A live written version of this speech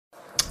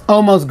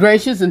Oh, most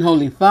gracious and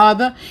holy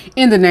Father,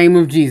 in the name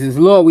of Jesus,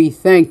 Lord, we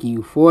thank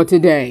you for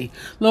today.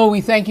 Lord,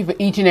 we thank you for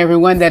each and every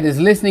one that is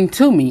listening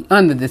to me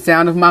under the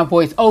sound of my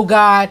voice. Oh,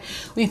 God,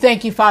 we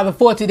thank you, Father,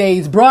 for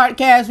today's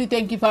broadcast. We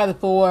thank you, Father,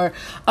 for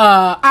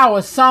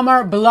our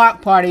summer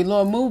block party.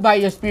 Lord, move by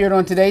your spirit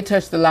on today.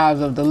 Touch the lives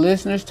of the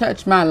listeners.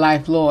 Touch my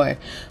life, Lord.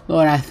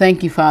 Lord, I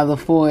thank you, Father,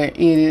 for it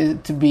is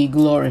to be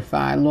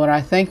glorified. Lord, I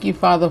thank you,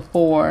 Father,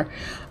 for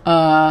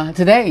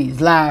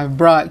today's live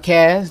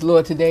broadcast.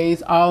 Lord,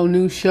 today's all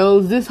new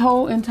shows this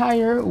whole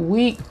entire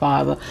week,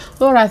 Father.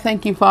 Lord, I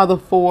thank you, Father,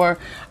 for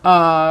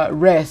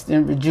rest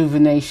and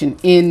rejuvenation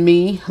in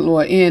me,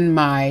 Lord, in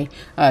my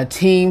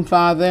team,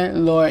 Father,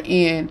 Lord,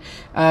 in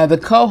the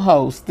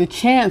co-hosts, the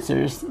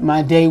chancers,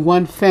 my day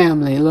one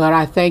family. Lord,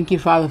 I thank you,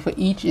 Father, for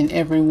each and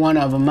every one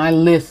of them, my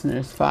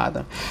listeners,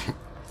 Father.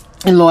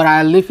 And Lord,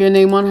 I lift your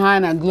name on high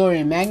and I glory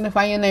and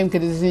magnify your name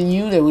because it's in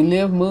you that we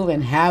live, move,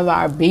 and have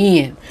our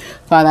being.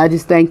 Father, I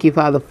just thank you,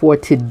 Father, for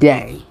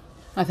today.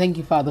 I thank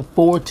you, Father,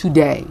 for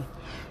today.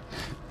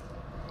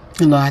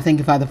 And Lord, I thank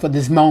you, Father, for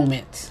this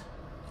moment,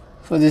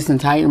 for this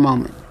entire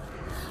moment.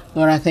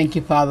 Lord, I thank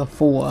you, Father,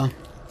 for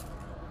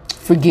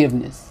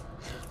forgiveness.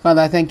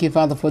 Father, I thank you,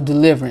 Father, for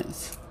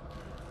deliverance,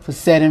 for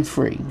setting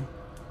free.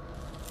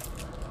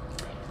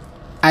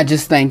 I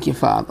just thank you,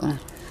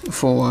 Father,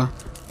 for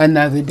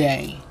another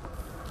day.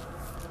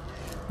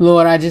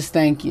 Lord, I just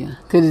thank you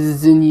because it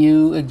is in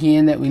you,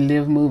 again, that we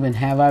live, move, and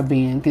have our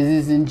being. Because it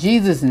is in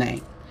Jesus'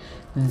 name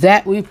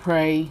that we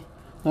pray.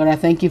 Lord, I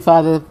thank you,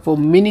 Father, for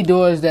many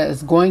doors that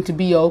is going to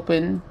be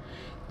open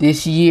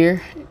this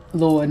year.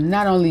 Lord,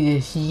 not only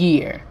this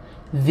year,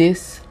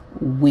 this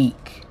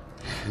week.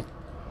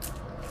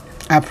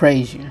 I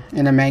praise you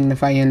and I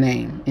magnify your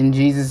name. In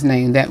Jesus'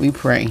 name that we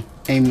pray.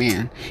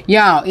 Amen.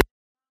 Y'all,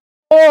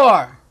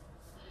 for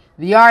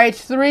the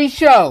RH3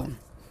 show.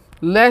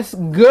 Let's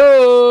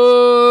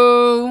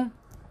go.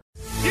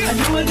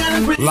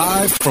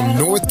 Live from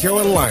North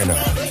Carolina,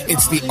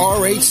 it's the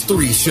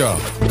RH3 show.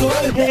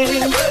 I've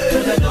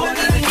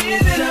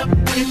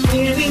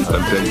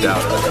been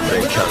doubted, I've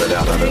been counted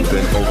out, I've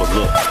been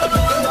overlooked.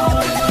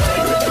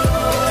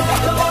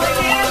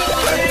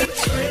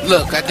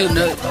 Look, I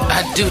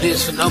do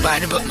this for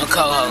nobody but my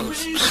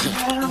co-host.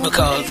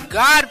 Because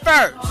God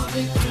first,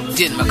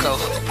 then my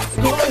co-host.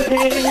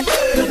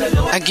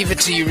 I give it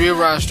to you real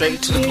raw,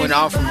 straight to the point,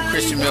 all from a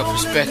Christian male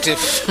perspective.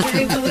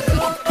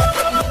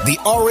 The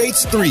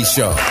RH3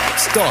 show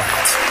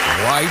starts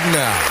right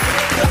now.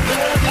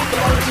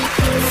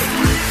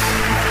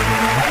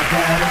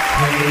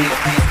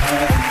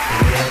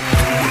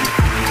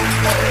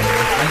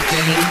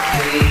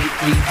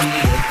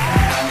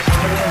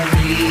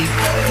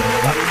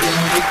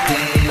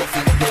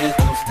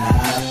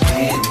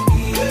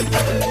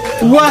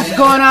 What's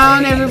going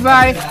on,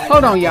 everybody?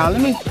 Hold on, y'all.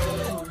 Let me...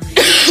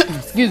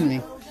 Excuse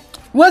me.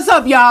 What's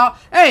up, y'all?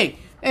 Hey,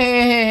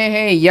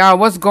 y'all.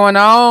 What's going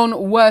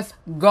on? What's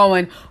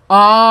going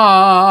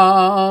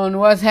on?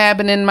 What's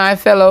happening, my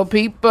fellow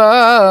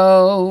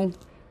people?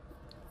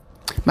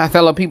 My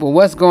fellow people,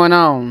 what's going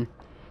on?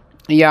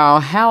 Y'all,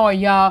 how are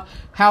y'all?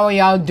 How are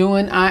y'all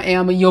doing? I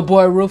am your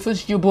boy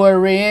Rufus, your boy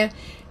Red,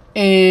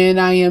 and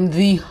I am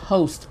the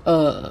host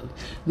of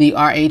the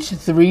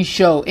RH3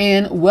 show.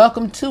 And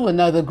welcome to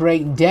another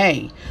great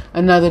day,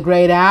 another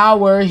great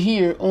hour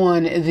here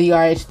on the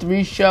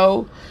RH3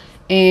 show.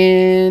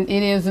 And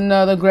it is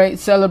another great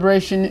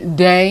celebration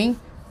day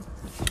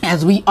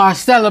as we are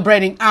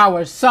celebrating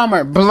our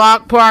summer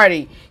block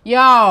party.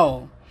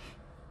 Y'all,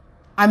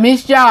 I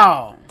missed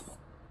y'all.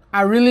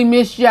 I really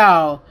missed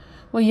y'all.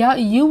 Well, y'all,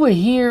 you were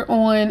here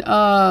on,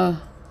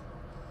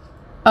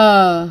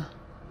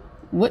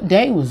 what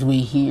day was we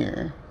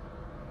here?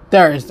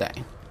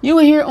 Thursday. You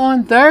were here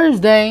on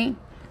Thursday,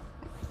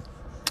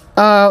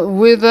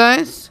 with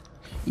us.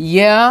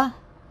 Yeah,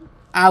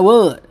 I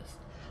was.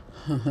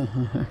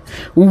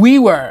 We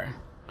were.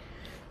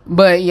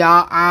 But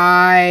y'all,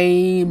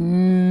 I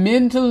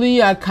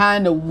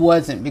kind of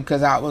wasn't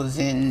because I was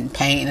in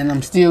pain and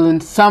I'm still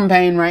in some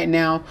pain right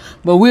now.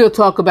 But we'll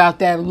talk about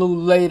that a little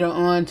later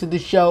on to the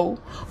show.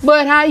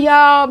 But how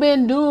y'all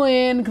been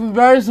doing?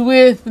 Converse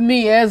with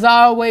me as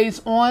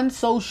always on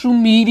social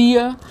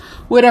media.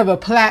 Whatever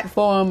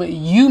platform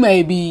you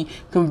may be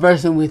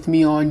conversing with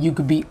me on. You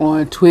could be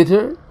on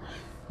Twitter.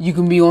 You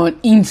can be on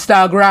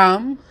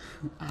Instagram.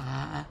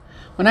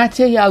 When I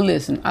tell y'all,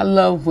 listen, I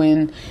love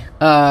when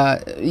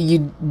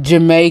you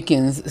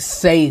Jamaicans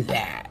say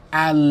that.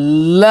 I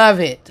love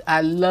it.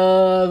 I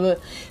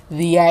love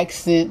the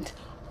accent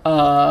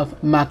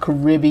of my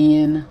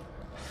Caribbean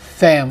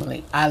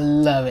family. I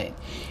love it.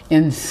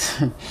 And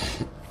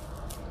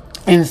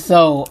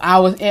so I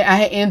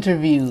had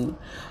interviewed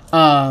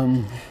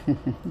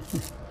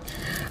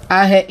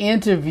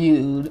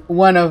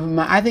one of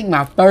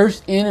my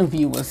first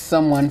interview was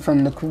someone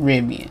from the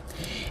Caribbean.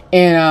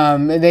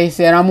 And they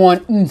said, I'm on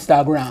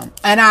Instagram.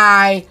 And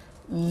I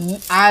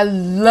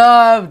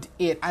loved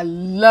it. I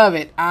love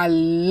it.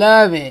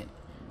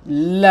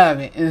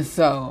 And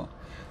so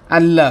I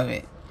love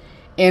it.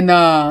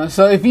 And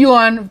so if you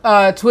on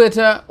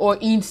Twitter or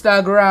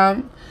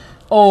Instagram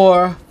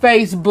or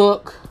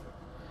Facebook,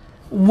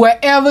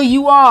 wherever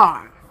you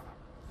are,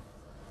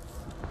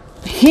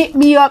 hit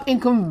me up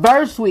and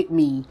converse with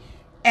me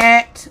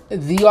at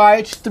the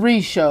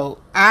RH3 show.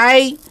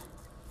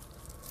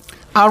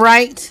 All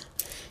right.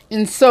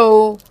 And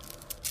so,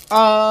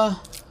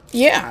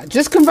 yeah,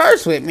 just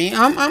converse with me.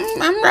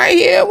 I'm right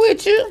here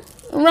with you.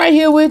 I'm right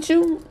here with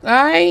you. All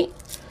right.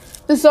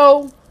 And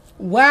so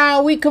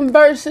while we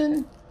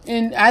conversing,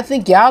 and I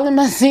think y'all in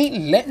my seat,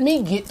 let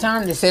me get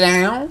time to sit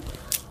down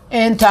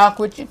and talk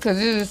with you, because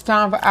it is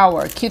time for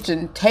our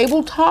kitchen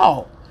table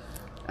talk.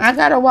 I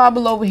gotta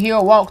wobble over here,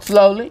 walk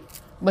slowly,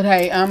 but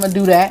hey, I'm gonna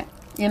do that.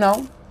 You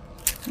know.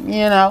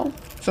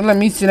 So let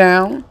me sit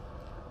down.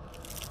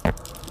 All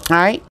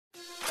right.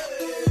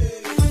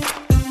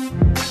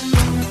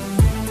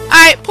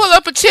 Alright, pull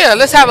up a chair.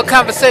 Let's have a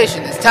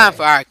conversation. It's time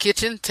for our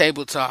kitchen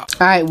table talk.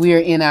 Alright, we are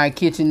in our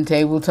kitchen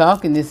table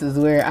talk, and this is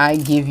where I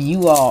give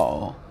you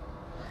all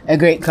a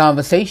great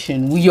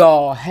conversation. We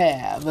all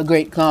have a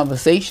great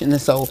conversation.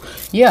 And so,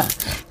 yeah,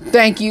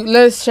 thank you.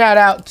 Let's shout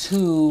out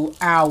to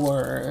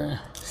our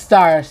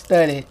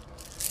star-studded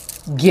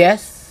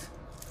guests,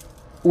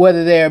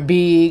 whether they're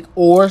big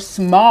or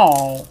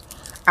small.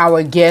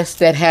 Our guests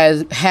that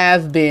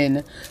have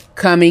been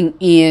coming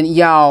in,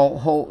 y'all.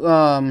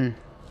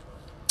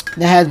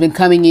 That has been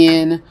coming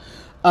in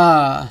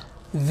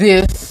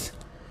this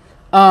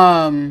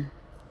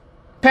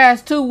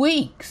past 2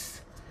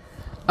 weeks.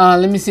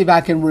 Let me see if I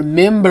can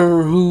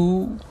remember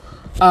who.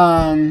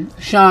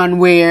 Sean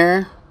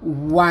Ware,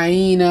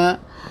 Waina,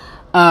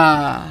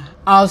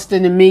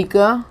 Austin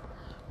Amika,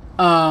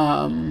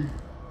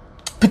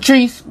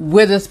 Patrice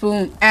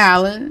Witherspoon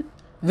Allen,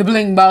 the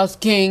Bling Boss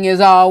King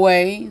as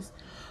always.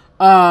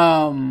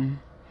 That's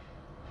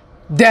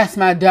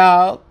my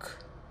dog.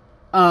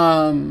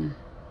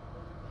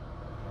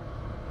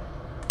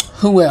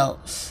 Who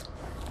else?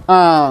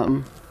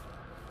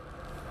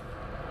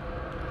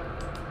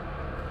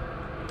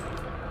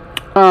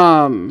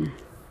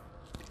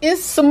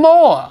 It's some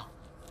more.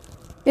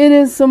 It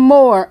is some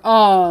more.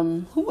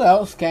 Who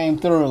else came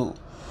through?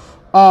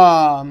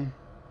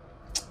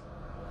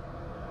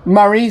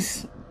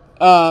 Maurice,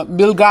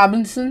 Bill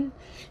Robinson,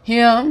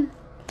 him.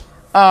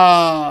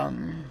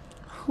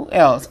 Who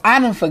else?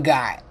 I done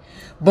forgot.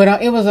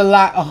 But it was a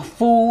lot, a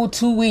full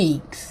 2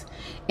 weeks.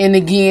 And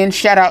again,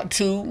 shout out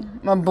to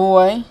my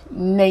boy,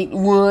 Nate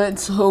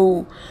Woods,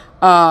 who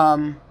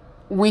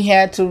we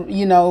had to,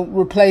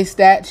 replace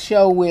that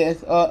show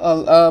with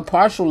a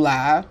partial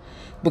live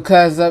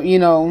because of,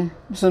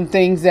 some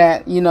things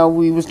that,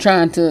 we was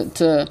trying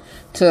to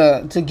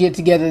get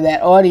together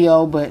that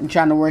audio, but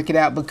trying to work it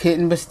out, but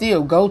couldn't. But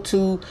still, go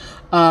to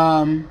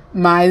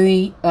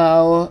Miley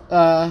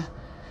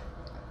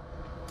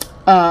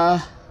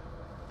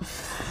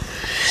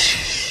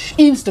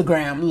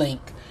Instagram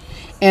link.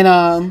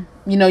 And,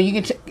 you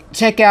can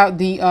check out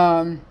the,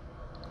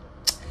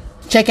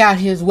 check out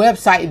his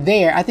website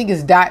there. I think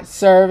it's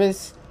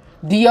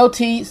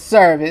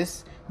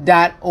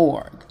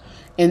dotservice.org.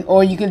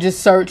 Or you can just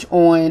search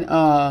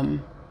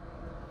on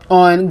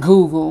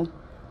Google,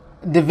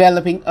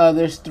 Developing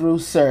Others Through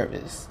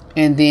Service.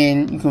 And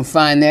then you can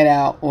find that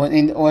out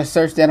or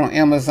search that on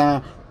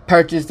Amazon,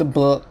 purchase the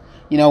book,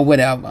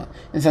 whatever.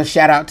 And so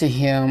shout out to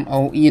him,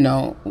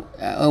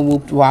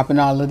 whoop whop and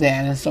all of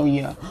that. And so,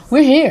 yeah,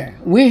 we're here.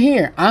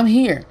 I'm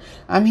here.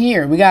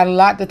 We got a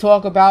lot to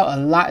talk about.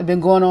 A lot been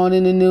going on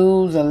in the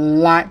news. A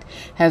lot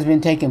has been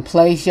taking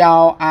place,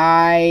 y'all.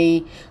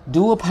 I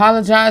do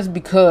apologize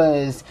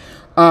because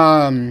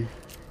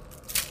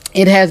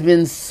it has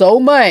been so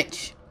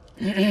much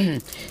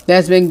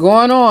that's been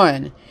going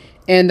on.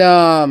 And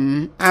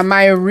I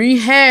might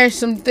rehash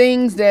some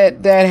things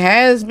that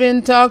has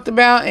been talked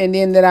about, and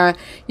then that I,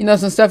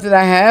 some stuff that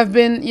I have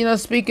been,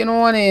 speaking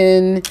on.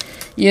 And,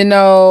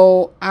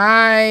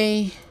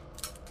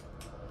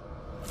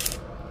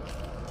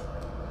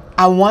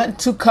 I want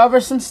to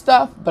cover some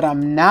stuff, but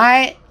I'm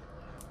not.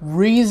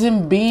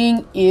 Reason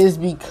being is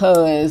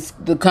because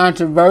the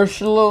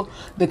controversy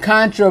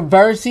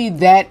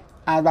that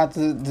I'm about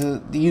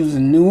to use a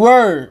new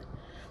word.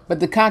 But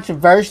the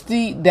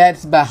controversy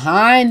that's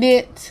behind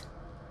it,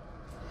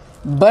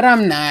 but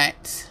I'm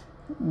not,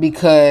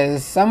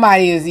 because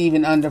somebody is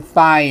even under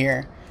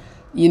fire,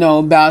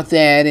 about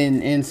that,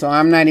 and so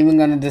I'm not even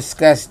gonna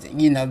discuss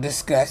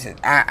it.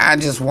 I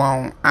just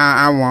won't.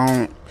 I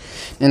won't.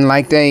 And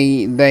like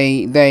they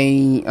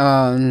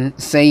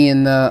say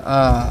in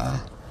the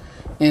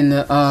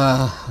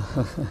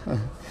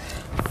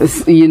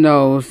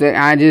say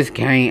I just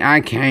can't.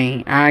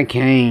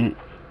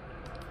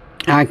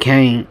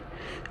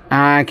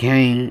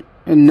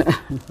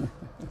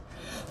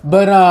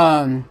 But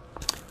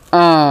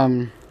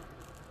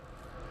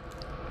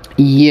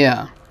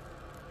yeah.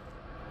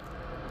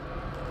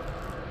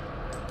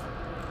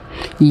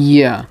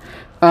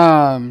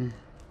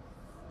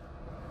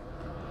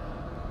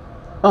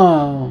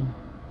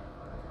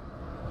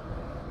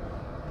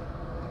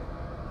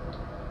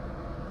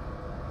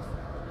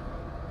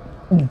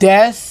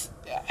 That's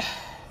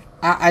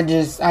I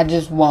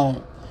just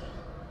won't.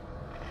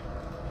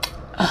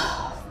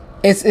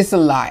 It's a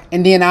lot.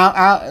 And then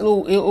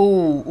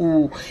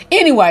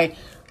anyway,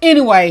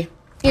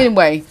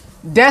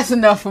 that's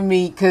enough for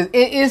me,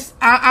 because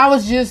I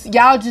was just,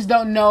 y'all just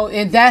don't know,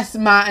 and that's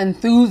my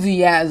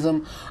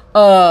enthusiasm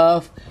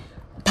of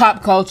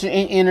pop culture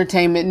and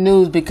entertainment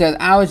news, because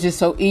I was just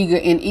so eager.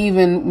 And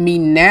even me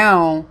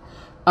now,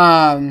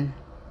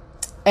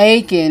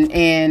 aching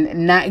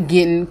and not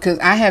getting, because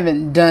I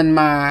haven't done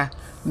my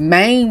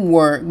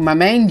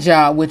main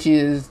job, which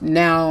is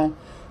now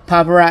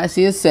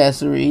paparazzi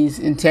accessories,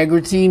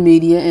 integrity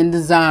media and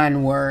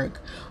design work,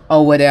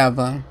 or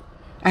whatever.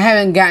 I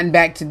haven't gotten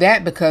back to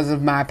that because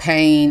of my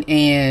pain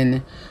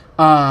and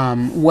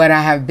what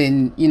I have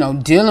been,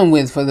 dealing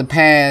with for the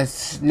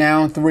past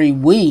now 3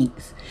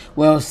 weeks.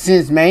 Well,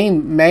 since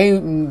mainly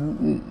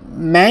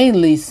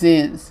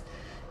since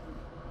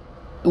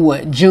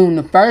June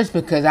the 1st,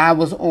 because I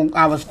was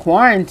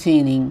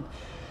quarantining,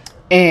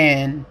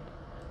 and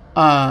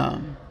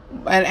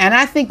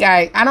I think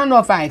I don't know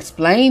if I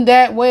explained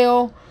that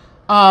well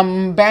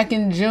back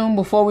in June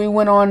before we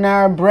went on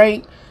our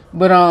break,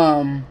 but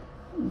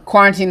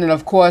quarantining,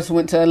 of course,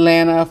 went to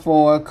Atlanta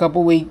for a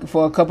couple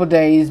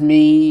days.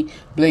 Me,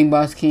 Bling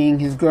Boss King,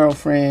 his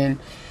girlfriend,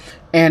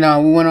 and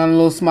we went on a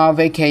little small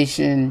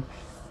vacation.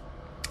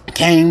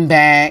 Came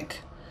back,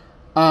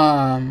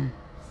 and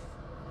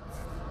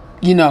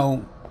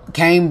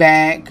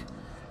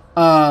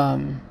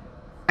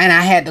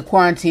I had to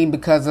quarantine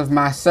because of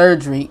my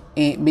surgery,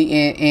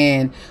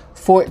 and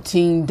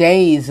 14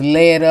 days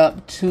led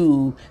up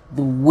to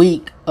the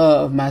week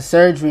of my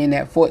surgery, and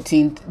that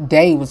 14th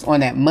day was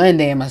on that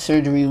Monday, and my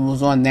surgery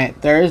was on that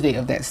Thursday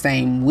of that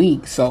same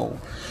week. So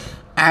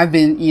I've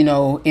been,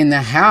 in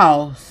the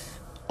house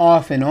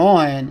off and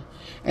on.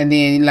 And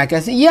then, like I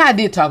said, I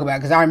did talk about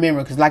it, because I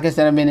remember, because like I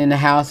said, I've been in the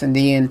house, and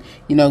then,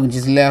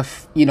 just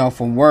left,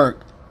 from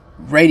work,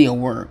 radio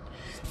work.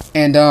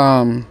 And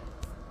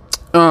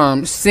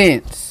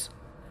since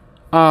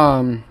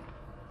I've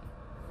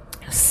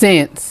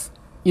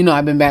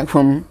been back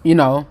from,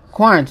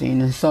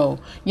 quarantine. And so,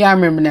 I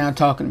remember now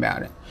talking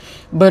about it.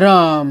 But,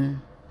 I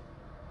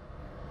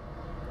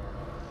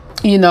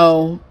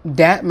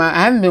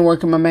haven't been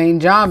working my main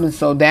job. And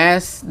so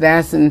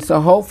and so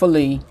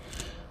hopefully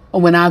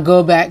when I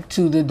go back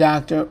to the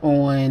doctor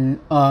on,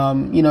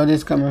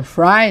 this coming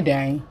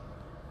Friday,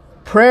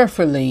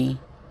 prayerfully,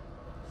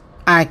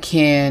 I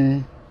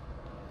can,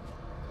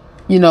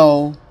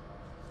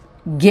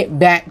 get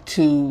back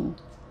to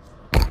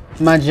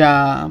my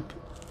job,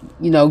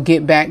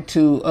 get back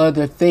to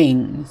other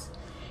things,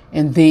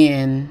 and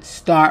then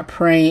start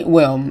praying.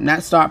 Well,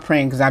 not start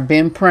praying, because I've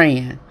been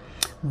praying,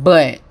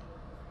 but,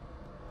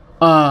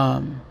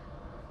 I've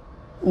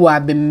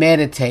been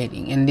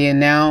meditating, and then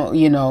now,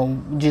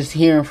 just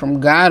hearing from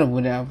God or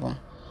whatever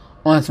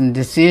on some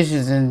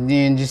decisions, and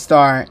then just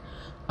start,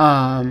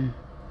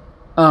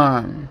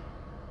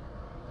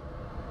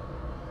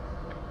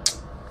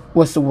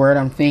 what's the word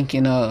I'm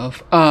thinking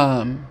of?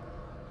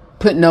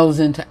 Putting those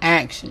into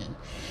action.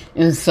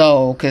 And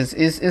so, because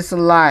it's a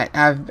lot.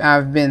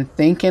 I've been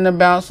thinking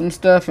about some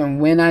stuff,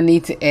 and when I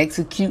need to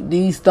execute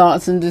these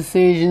thoughts and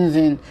decisions,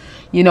 and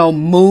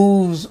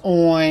moves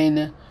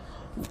on,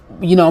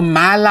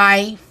 my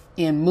life,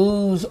 and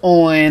moves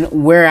on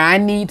where I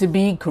need to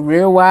be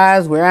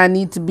career-wise, where I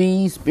need to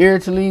be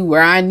spiritually,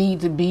 where I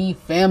need to be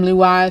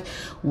family-wise,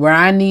 where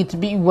I need to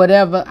be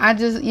whatever. I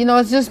just,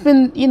 it's just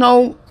been,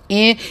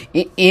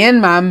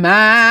 in my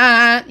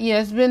mind.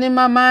 It's been in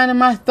my mind and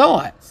my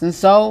thoughts. And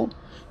so,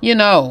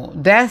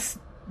 that's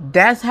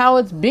how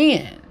it's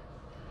been.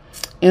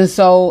 And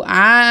so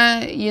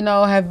I,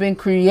 have been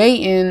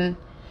creating,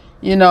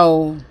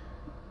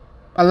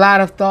 a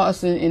lot of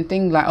thoughts and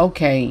things like,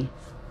 okay,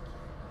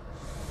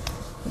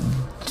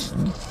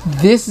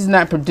 this is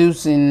not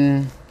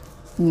producing,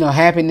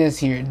 happiness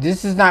here.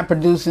 This is not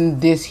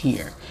producing this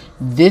here.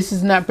 This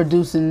is not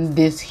producing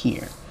this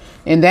here.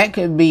 And that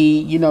could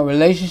be,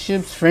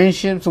 relationships,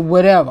 friendships, or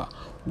whatever.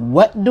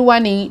 What do I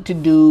need to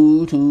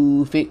do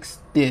to fix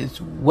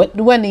this? What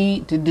do I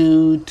need to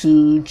do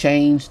to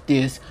change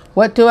this?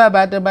 What do I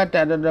about.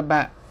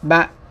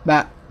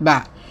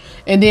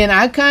 And then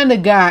I kind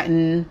of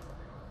gotten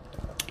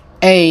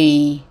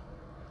let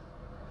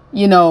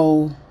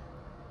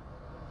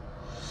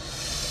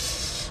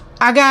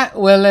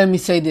me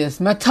say this.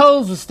 My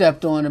toes were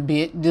stepped on a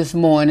bit this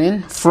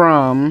morning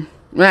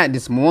not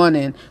this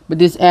morning, but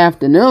this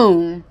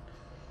afternoon,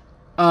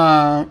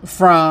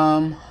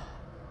 from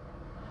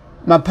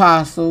my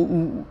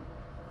apostle,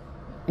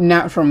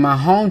 not from my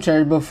home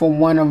church, but from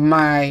one of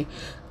my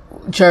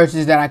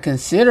churches that I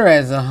consider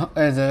as a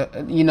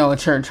a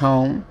church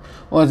home,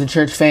 or as a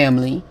church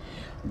family,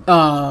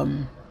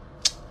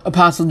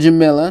 Apostle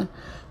Jamila.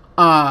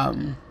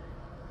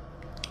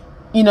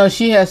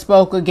 She has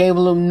gave a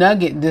little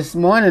nugget this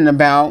morning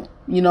about,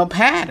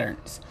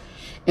 patterns.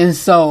 And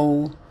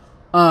so,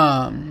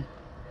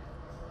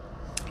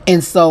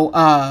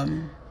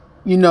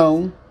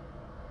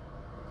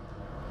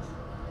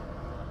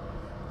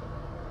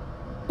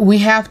 we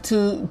have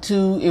to,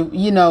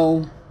 you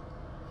know,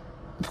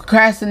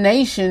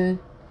 procrastination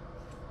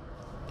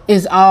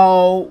is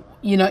all,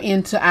 you know,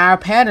 into our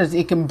patterns.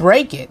 It can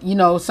break it. You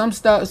know,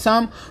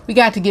 we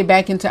got to get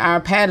back into our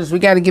patterns. We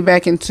got to get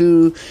back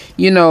into,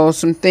 you know,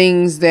 some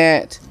things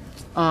that,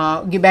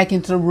 get back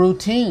into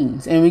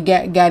routines, and we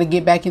got to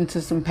get back into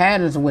some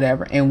patterns or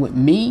whatever. And with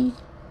me,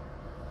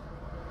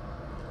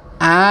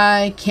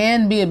 I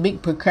can be a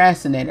big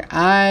procrastinator.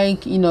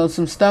 You know,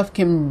 some stuff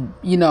can,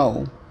 you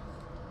know,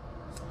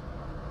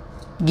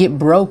 get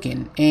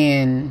broken,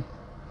 and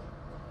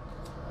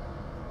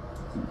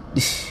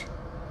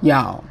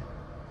y'all,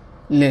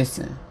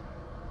 listen.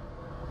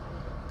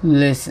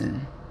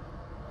 That's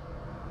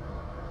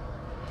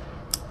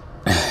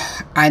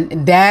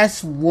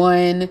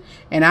one,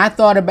 and I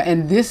thought about,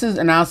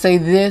 and I'll say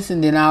this,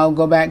 and then I'll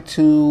go back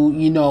to,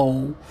 you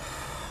know,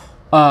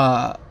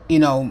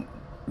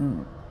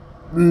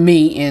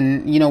 me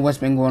and, you know, what's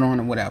been going on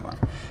or whatever.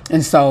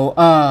 And so,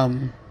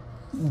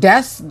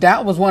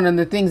 that was one of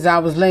the things I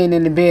was laying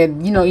in the bed,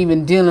 you know,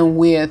 even dealing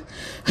with,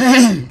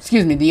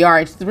 excuse me, the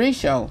RH3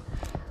 show.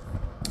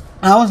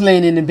 I was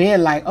laying in the bed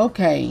like,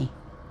 okay,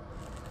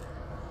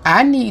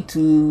 I need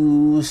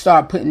to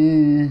start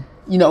putting,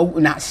 you know,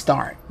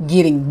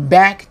 getting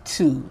back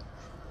to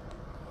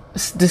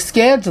the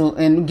schedule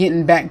and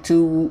getting back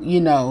to, you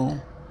know,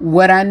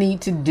 what I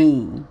need to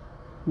do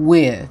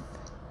with,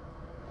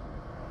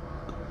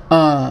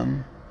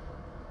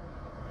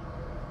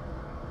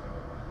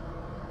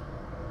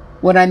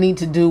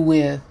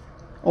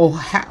 or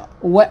how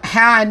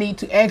I need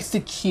to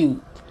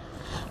execute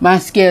my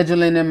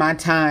scheduling and my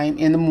time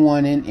in the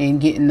morning,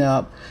 and getting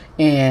up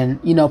and,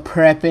 you know,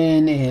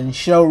 prepping and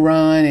show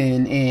run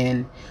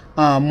and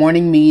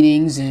morning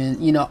meetings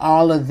and, you know,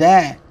 all of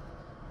that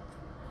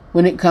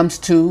when it comes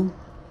to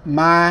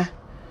my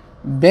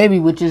baby,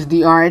 which is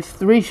the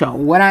RH3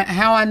 show.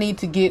 How I need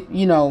to get,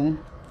 you know,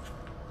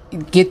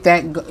 get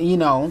that, you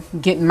know,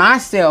 get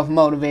myself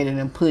motivated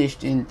and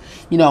pushed, and,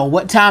 you know,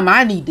 what time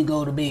I need to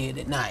go to bed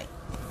at night.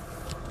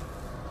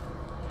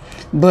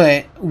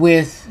 But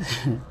with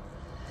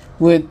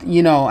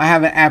you know, I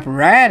have an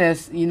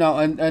apparatus, you know,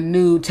 a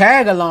new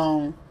tag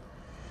along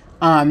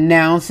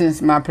now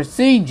since my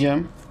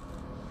procedure,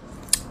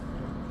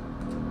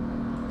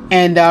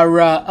 and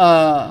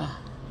ever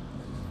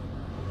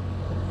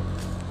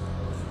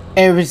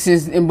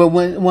since, but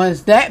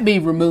once that be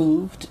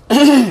removed,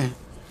 then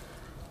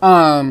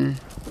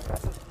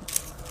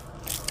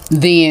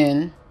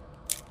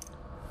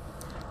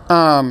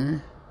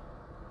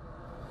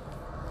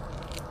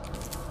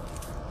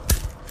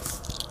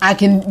I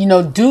can, you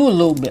know, do a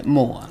little bit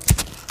more.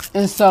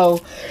 And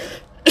so,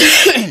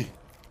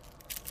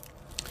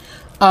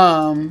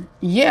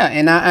 yeah,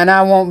 and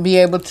I won't be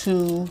able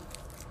to,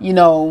 you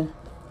know,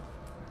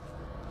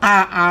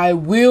 I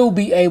will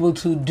be able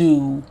to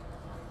do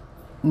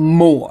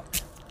more.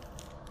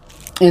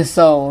 And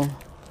so,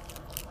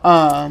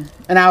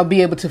 and I'll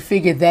be able to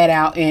figure that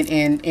out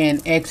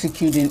and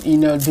execute and, you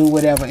know, do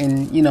whatever,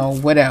 and, you know,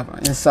 whatever.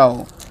 And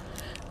so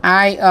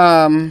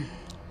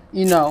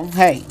you know,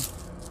 hey,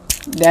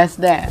 that's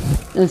that.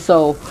 And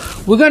so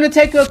we're going to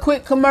take a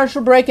quick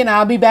commercial break, and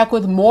I'll be back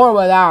with more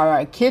with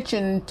our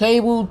kitchen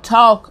table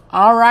talk.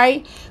 All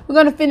right. We're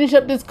going to finish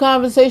up this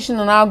conversation,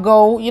 and I'll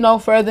go, you know,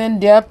 further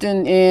in depth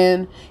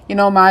and, you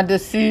know, my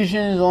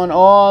decisions on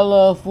all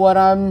of what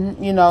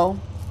I'm, you know,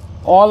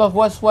 all of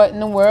what's what in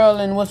the world,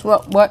 and what's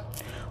what,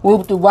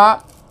 whoop the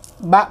wop,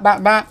 bop,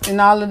 bop, bop,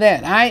 and all of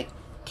that. All right.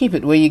 Keep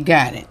it where you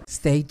got it.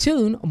 Stay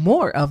tuned.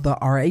 More of the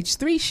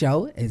RH3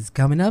 show is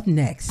coming up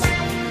next.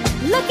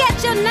 Look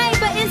at your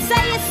neighbor and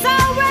say it's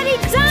already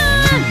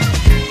done.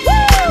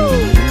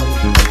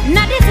 Woo!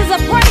 Now this is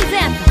a praise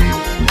anthem,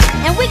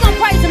 and we gonna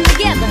praise them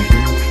together.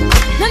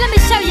 Now let me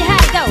show you how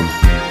it goes.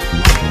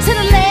 To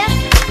the left,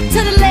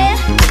 to the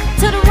left,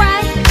 to the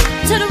right,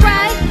 to the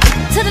right,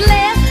 to the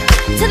left,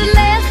 to the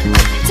left,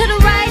 to the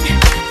right.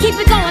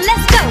 Keep it going,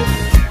 let's go.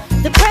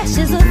 The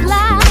pressures of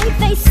life,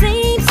 they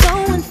seem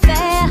so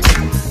unfair.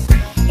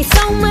 It's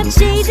so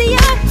much easier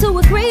to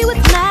agree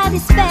with my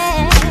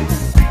despair.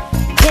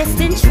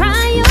 Test and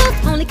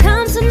triumph only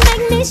comes to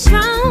make me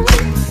strong.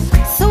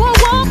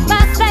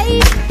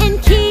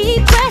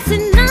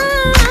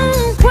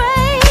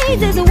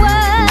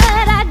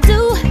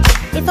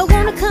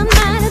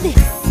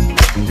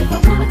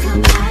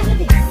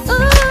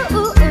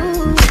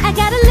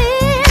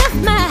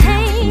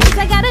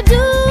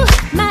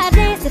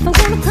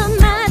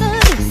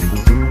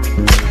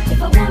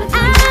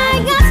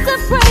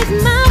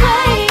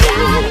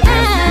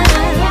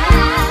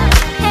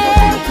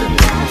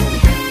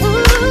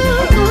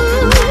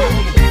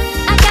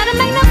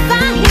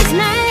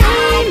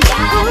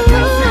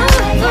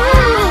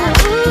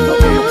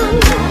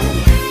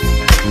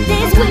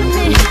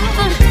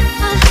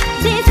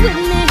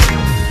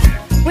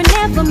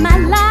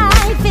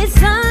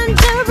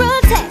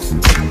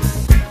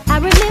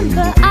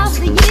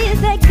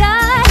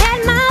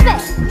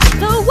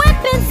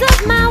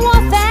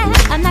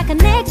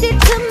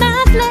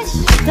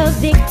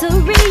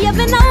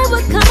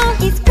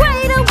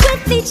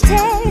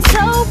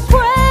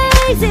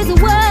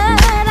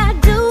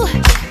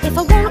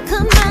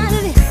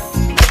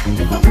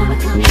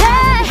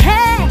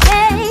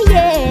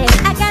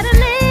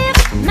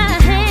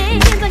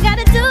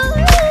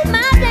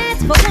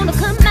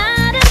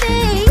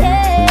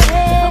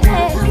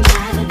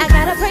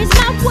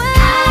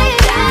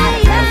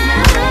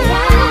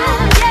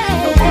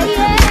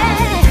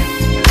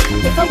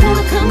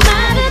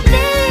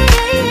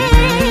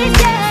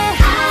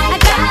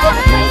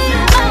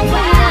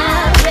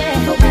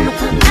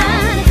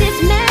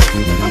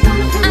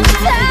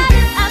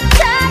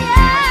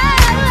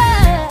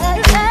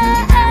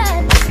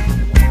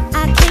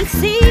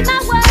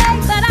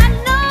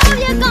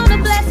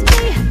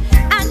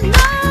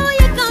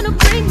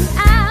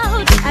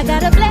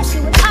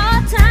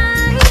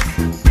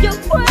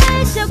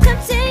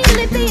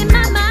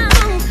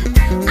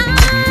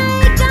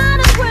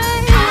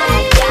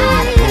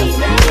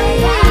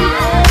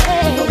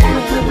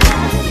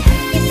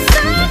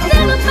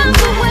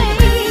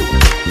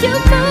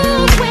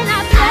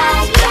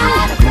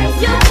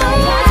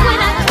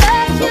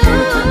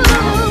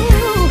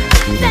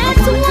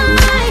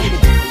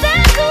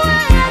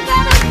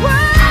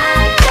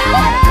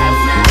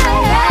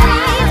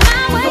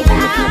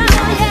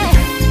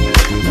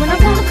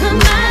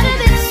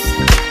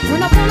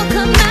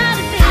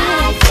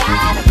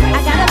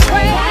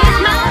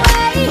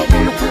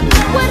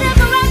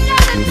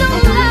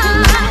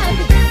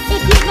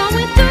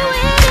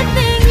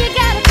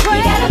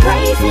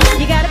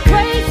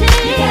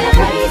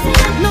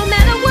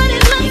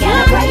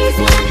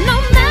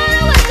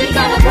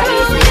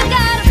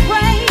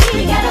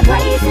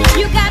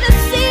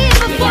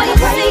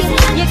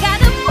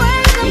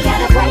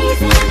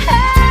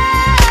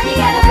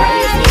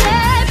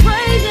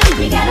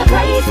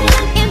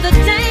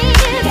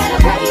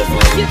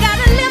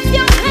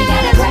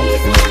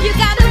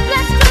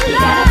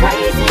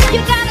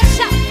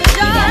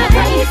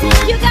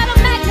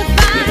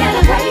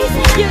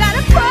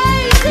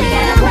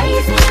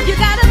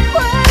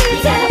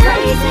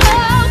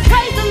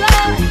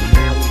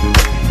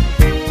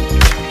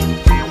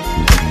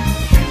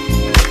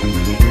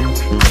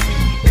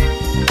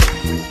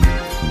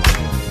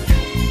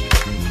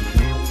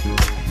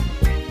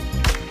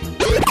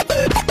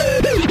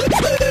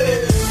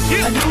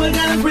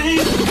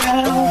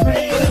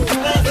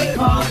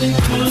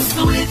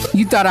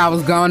 thought I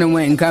was gone and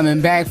wasn't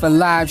coming back for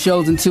live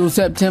shows until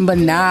September.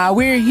 Nah,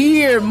 we're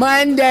here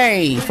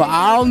Monday for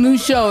all new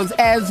shows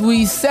as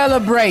we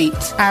celebrate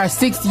our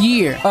 6th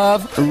year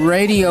of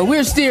radio.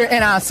 We're still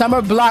in our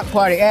summer block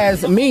party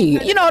as me,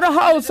 the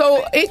host,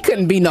 so it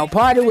couldn't be no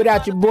party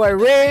without your boy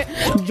Red.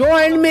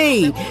 Join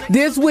me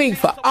this week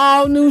for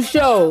all new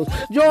shows.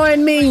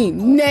 Join me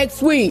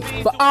next week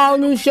for all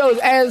new shows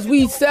as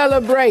we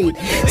celebrate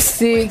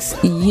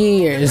 6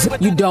 years.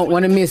 You don't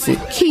want to miss it.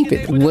 Keep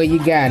it where you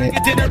got it.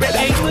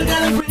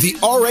 The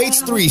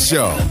RH3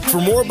 Show. For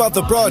more about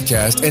the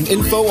broadcast and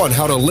info on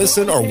how to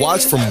listen or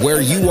watch from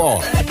where you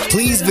are,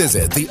 please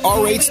visit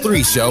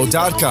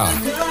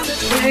therh3show.com.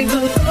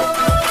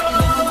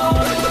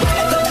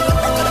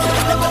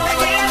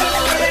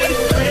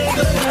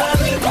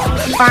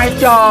 All right,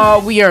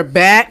 y'all, we are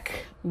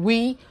back.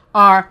 We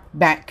are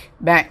back.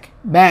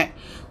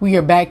 We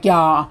are back,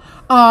 y'all.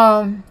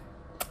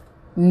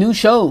 New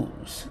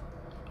shows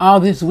all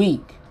this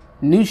week.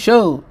 New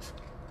shows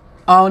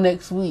all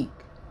next week.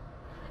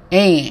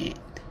 And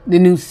the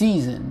new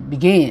season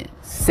begins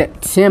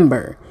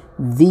September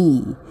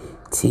the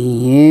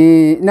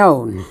 10th.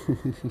 No.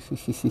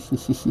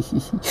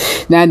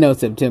 Not no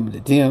September the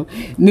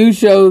 10th. New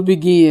shows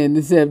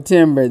begin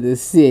September the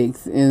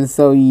 6th. And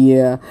so,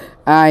 yeah,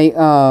 I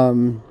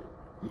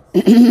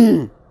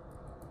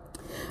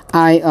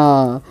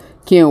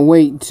can't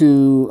wait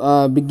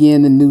to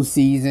begin the new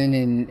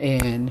season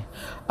and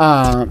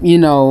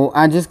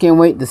I just can't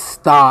wait to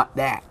start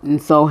that.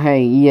 And so,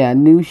 hey, yeah,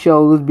 new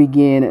shows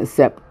begin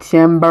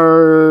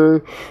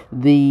September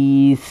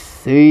the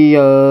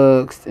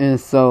 6th. And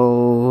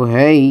so,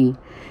 hey,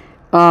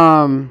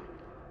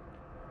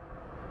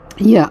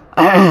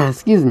 yeah,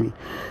 excuse me.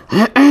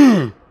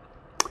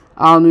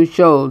 All new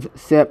shows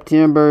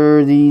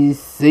September the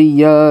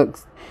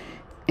 6th.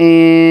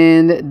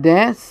 And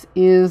that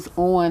is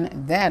on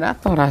that. I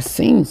thought I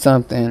seen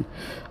something.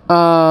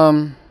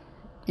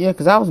 Yeah,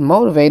 because I was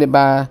motivated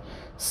by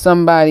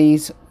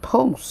somebody's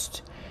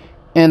post.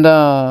 And,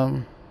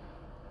 I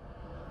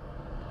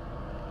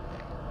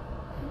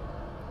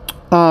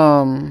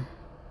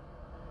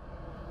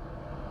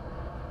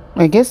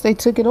guess they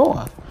took it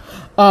off.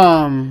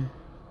 No,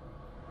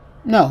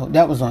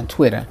 that was on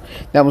Twitter.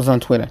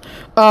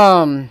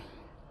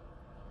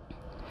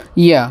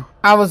 Yeah,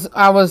 I was,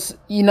 I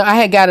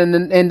had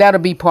gotten, and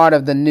that'll be part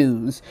of the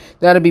news.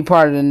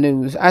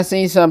 I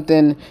seen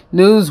something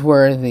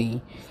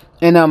newsworthy.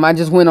 And I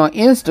just went on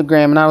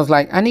Instagram and I was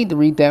like, I need to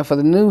read that for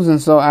the news.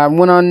 And so I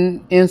went on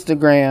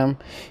Instagram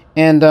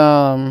and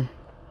I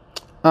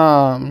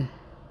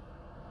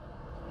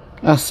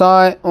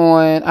saw it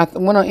on, I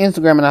went on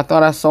Instagram and I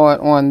thought I saw it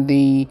on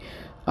Instagram,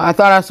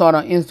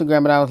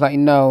 but I was like,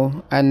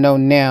 no, I know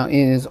now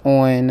it was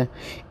on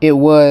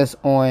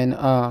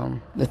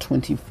the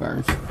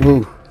 21st.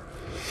 Ooh.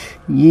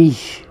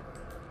 Yeesh.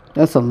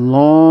 That's a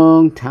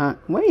long time.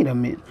 Wait a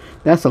minute.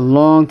 That's a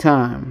long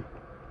time.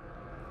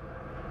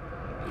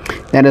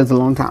 That is a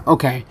long time.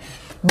 Okay.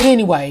 But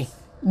anyway,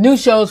 new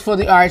shows for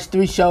the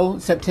RH3 show,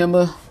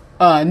 September,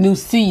 new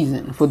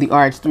season for the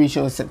RH3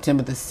 show is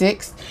September the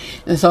 6th.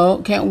 And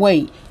so, can't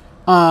wait.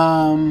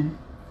 I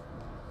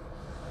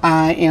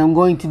am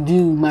going to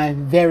do my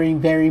very,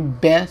 very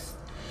best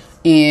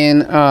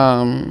in,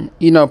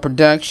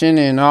 production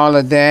and all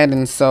of that.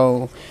 And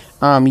so,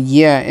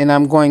 yeah, and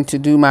I'm going to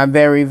do my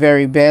very,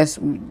 very best.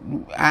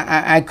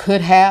 I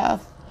could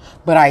have,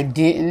 but I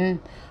didn't.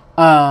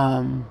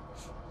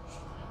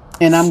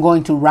 And I'm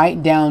going to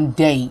write down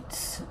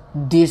dates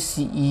this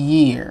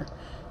year.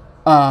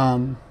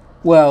 During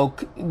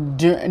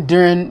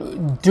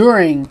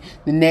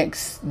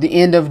the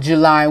end of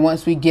July,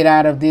 once we get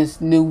out of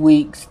this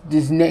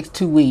next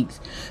 2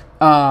 weeks,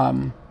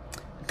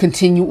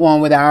 continue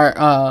on with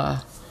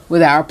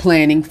our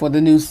planning for the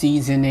new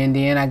season, and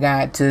then I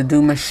got to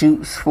do my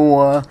shoots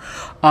for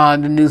the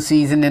new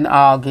season in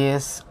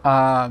August.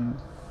 For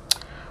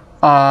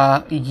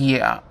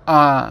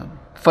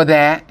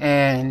that,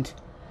 and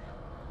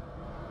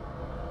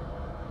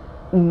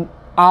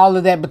all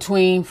of that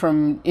between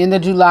from end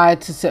of July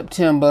to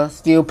September,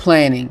 still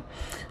planning.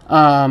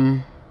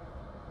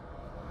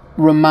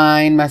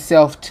 Remind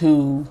myself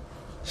to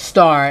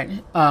start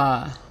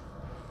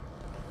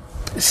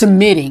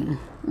submitting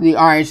the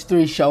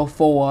RH3 show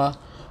for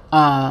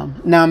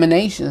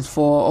nominations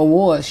for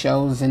award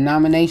shows and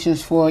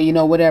nominations for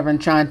whatever,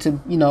 and trying to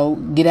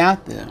get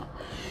out there.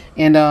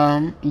 And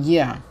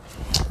yeah,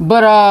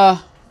 but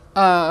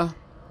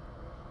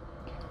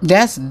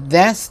that's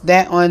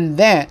that on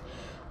that.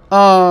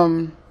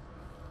 But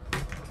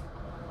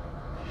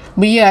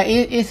yeah,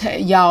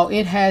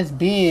 it has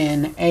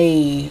been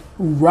a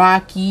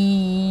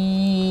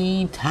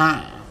rocky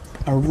time.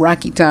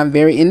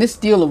 And it's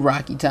still a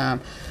rocky time.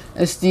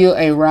 It's still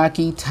a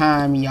rocky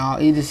time, y'all.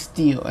 It is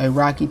still a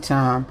rocky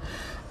time.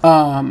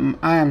 I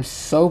am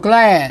so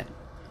glad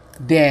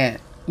that,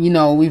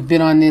 we've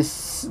been on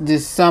this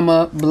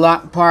summer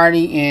block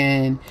party,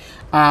 and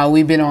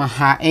we've been on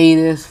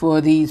hiatus for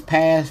these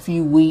past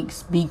few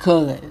weeks,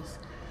 because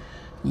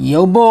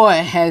your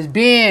boy has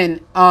been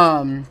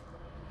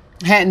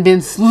hadn't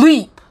been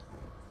sleep.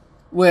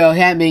 Well,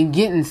 hadn't been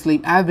getting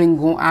sleep. I've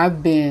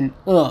been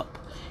up,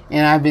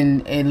 and I've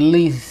been at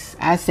least,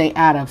 I say,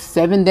 out of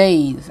 7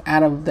 days,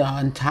 out of the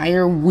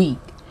entire week,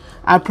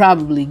 I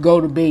probably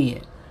go to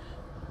bed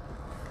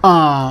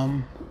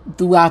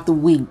throughout the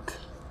week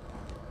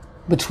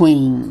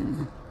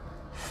between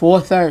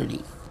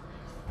 4:30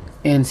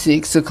 and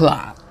 6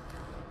 o'clock.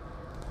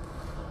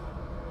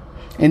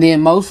 And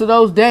then most of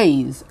those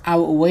days, I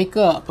would wake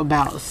up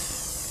about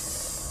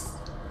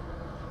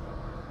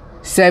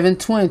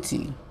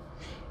 7:20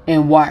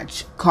 and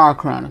watch Car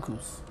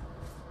Chronicles.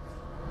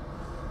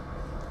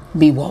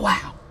 Be wore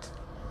out.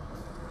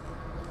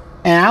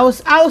 And I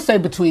would say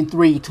between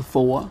 3 to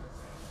 4.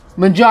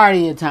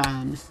 Majority of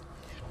times.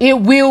 It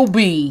will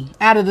be,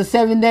 out of the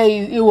 7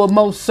 days, it will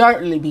most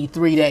certainly be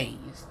 3 days.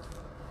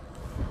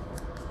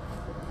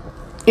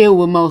 It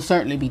will most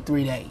certainly be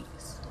 3 days.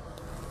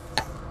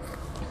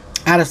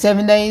 Out of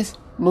 7 days,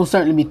 most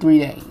certainly be 3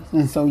 days.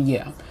 And so,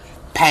 yeah,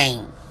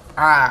 pain.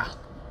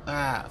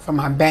 From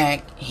my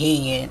back,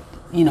 head,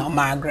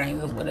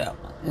 migraines or whatever.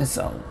 And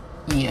so,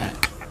 yeah.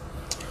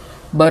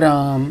 But,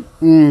 I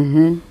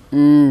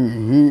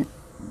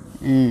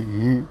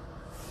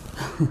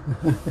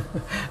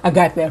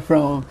got that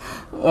from,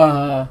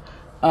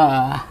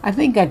 I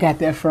think I got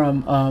that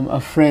from, a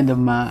friend of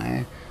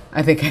mine.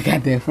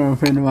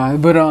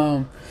 But,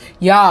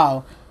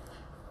 y'all,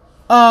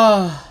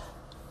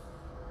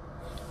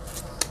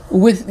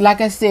 with,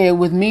 like I said,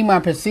 with me, my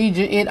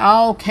procedure, it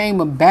all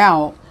came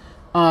about,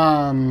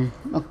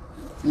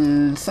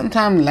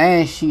 sometime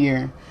last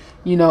year.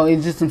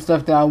 It's just some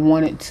stuff that I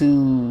wanted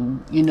to,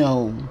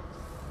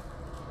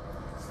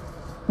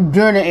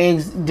 during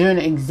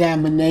the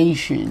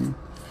examination,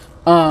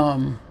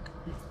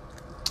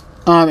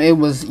 it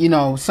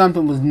was,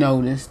 something was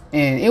noticed,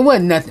 and it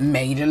wasn't nothing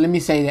major. Let me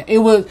say that. It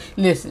was,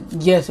 listen,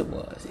 yes,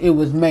 it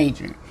was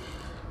major,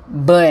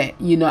 but,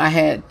 I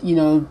had,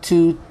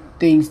 2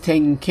 things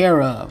taken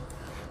care of,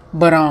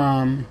 but,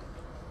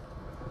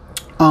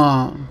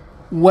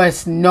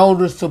 what's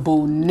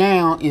noticeable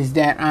now is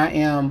that I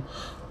am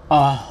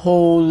a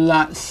whole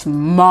lot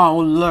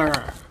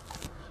smaller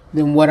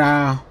than what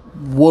I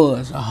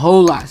was. A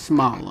whole lot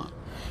smaller.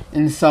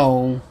 And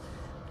so,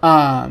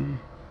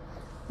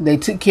 they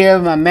took care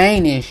of my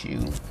main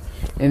issue.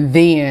 And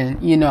then,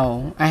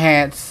 I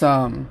had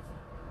some,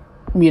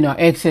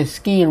 excess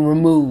skin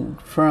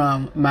removed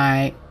from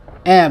my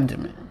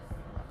abdomen.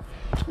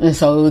 And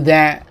so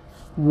that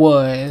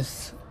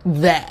was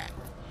that.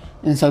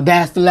 And so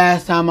that's the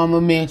last time I'm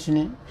going to mention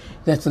it.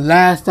 That's the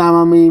last time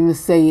I'm going to even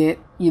say it,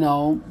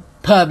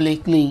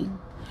 publicly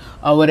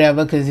or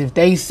whatever. Because if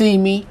they see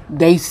me,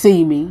 they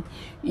see me,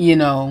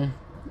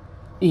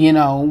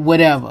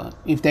 whatever.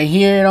 If they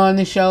hear it on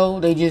the show,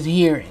 they just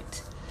hear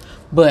it.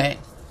 But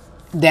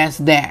that's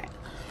that.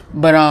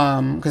 But,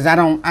 because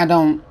I'm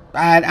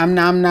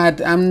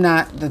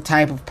not the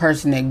type of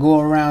person that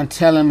go around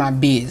telling my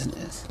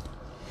business.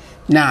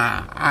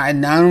 Nah, I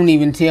don't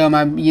even tell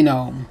my,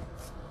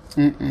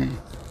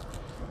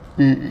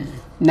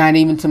 not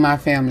even to my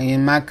family.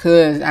 And my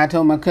cousin, I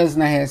told my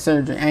cousin I had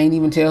surgery. I ain't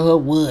even tell her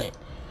what.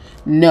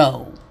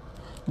 No.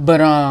 But,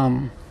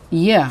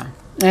 yeah.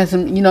 I had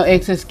some,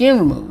 excess skin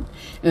removed.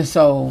 And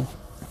so,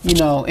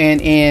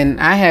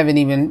 and I haven't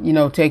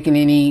even, taken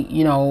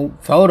any,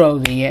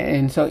 photos yet.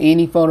 And so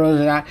any photos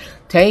that I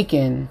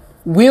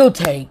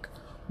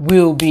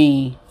will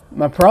be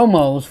my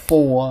promos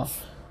for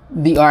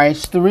the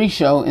RH3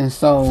 show. And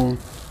so,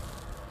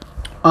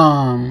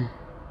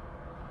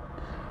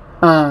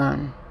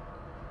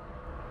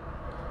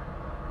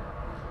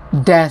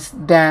 that's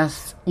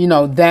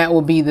that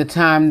will be the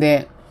time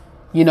that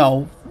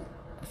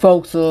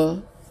folks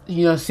will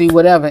see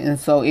whatever. And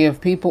so if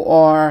people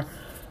are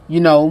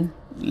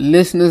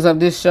listeners of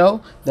this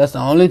show, that's the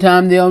only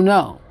time they'll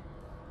know.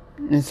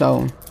 And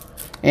so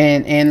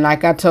and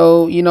like I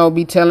told,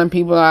 be telling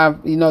people,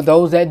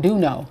 those that do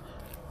know,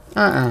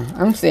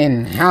 I'm staying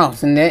in the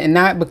house, and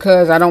not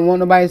because I don't want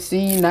nobody to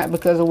see, not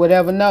because of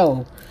whatever.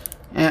 No.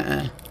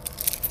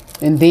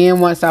 And then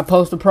once I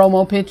post the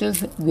promo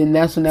pictures, then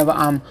that's whenever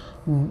I'm,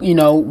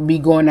 be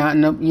going out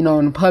in the,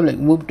 in the public,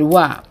 whoop de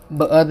wop.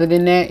 But other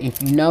than that,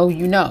 if you know,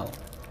 you know.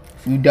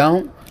 If you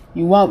don't,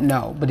 you won't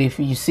know. But if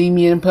you see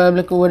me in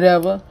public or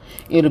whatever,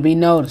 it'll be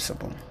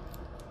noticeable.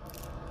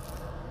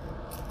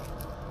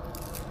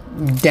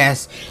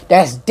 That's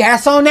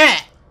on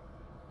that.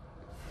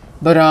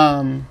 But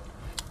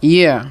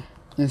yeah.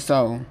 And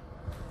so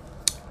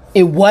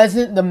it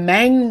wasn't the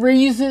main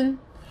reason,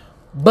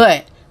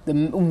 but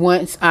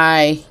once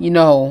I,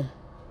 the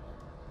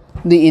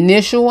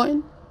initial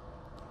one,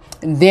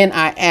 and then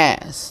I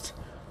asked,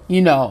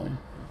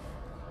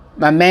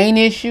 my main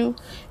issue,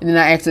 and then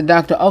I asked the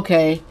doctor,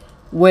 okay,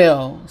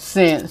 well,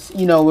 since,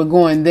 we're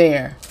going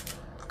there,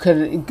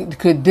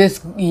 could this,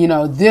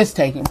 this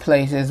taking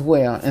place as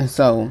well? And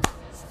so,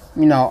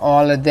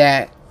 all of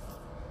that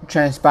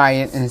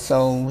transpired, and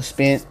so we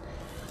spent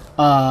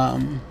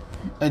a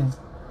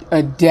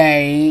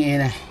day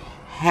and a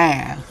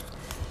half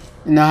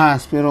in the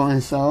hospital.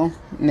 And so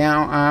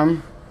now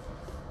I'm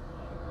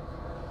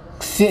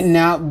sitting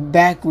out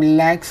back,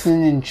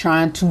 relaxing and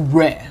trying to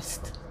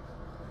rest.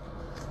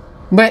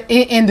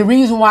 And the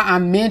reason why I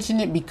mention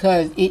it,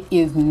 because it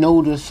is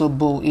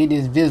noticeable. It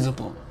is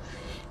visible.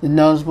 It's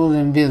noticeable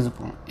and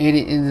visible. It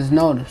is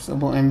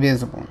noticeable and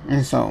visible.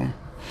 And so,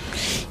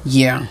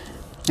 yeah.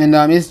 And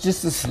it's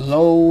just a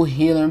slow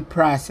healing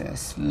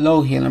process.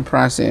 Slow healing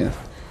process.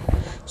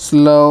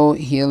 Slow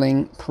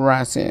healing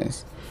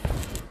process.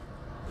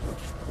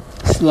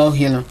 Slow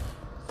healing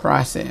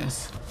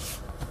process.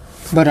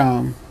 But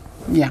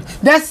yeah,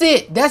 that's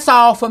it. That's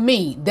all for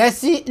me.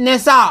 That's it, and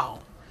that's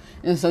all.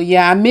 And so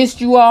yeah, I missed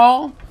you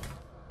all.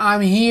 I'm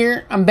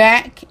here. I'm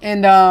back,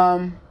 and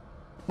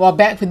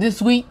back for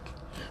this week,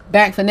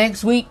 back for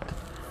next week.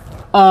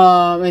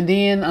 And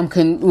then I'm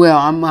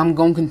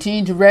gonna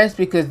continue to rest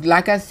because,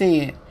 like I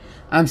said,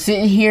 I'm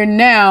sitting here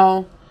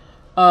now.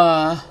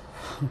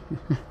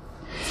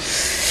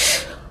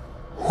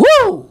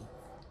 Whoo!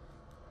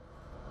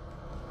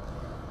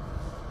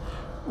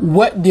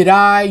 What did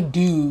I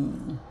do?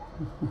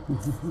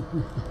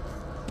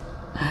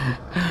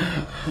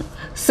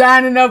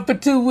 Signing up for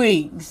 2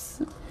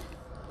 weeks.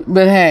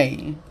 But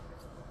hey,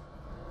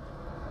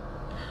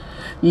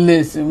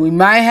 listen, we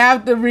might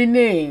have to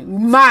renege. We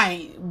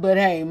might. But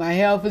hey, my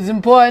health is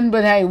important.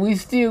 But hey, we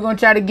still gonna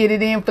try to get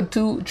it in for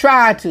 2.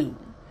 Try to.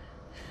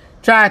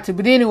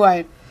 But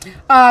anyway,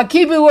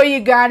 keep it where you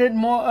got it.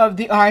 More of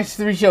the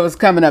RH3 show is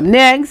coming up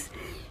next.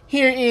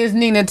 Here is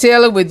Nina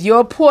Taylor with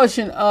your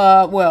portion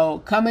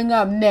of, coming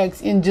up next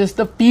in just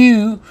a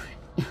few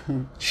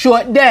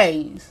short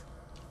days.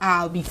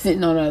 I'll be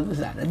sitting on the other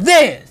side of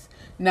this.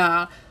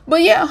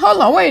 But yeah,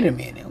 hold on, wait a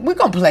minute. We're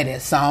going to play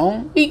that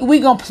song.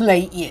 We're going to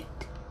play it.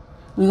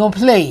 We're going to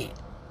play it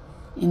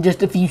in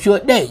just a few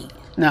short days.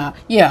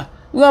 Yeah,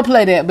 we're going to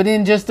play that, but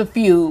in just a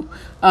few,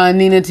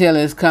 Nina Taylor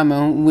is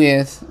coming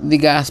with the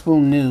gospel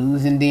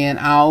news, and then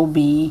I'll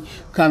be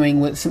coming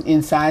with some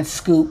inside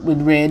scoop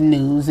with Red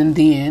News, and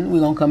then we're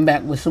going to come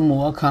back with some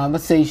more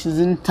conversations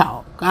and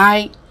talk, all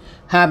right?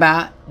 How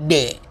about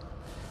that?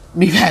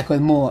 Be back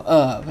with more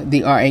of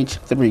the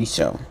RH3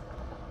 show.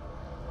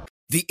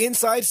 The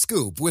Inside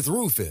Scoop with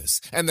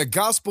Rufus and the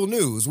Gospel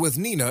News with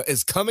Nina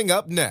is coming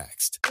up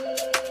next.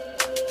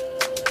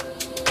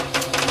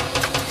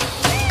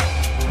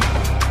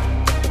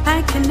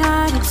 I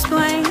cannot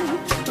explain,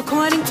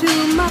 according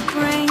to my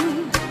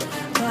brain,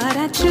 but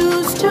I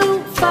choose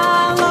to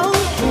follow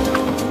you.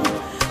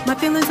 My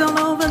feelings all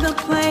over the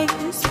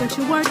place, but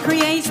your word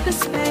creates the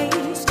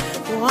space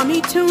for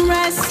me to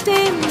rest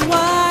in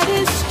what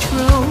is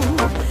true.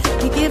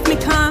 You give me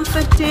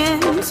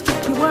confidence,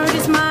 your word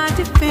is my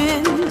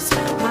defense.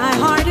 My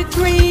heart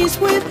agrees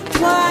with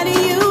what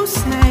you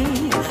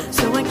say,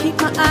 so I keep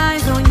my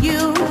eyes on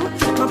you.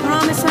 My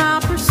promise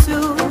I'll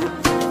pursue.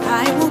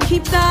 I will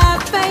keep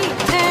the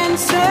faith and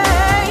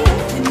say,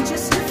 in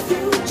just a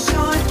few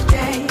short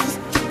days,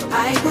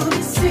 I will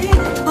be sitting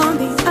on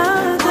the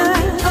other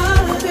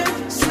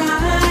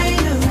side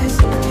of this.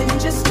 In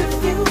just a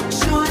few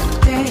short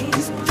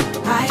days,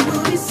 I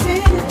will be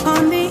sitting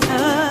on the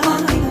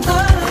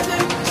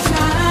other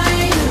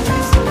side of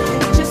this.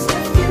 In just a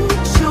few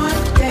short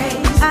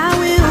days, I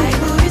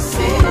will be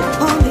sitting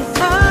on the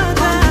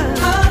other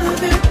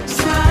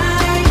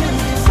side of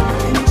this.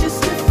 In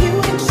just a few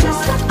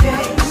short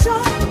days.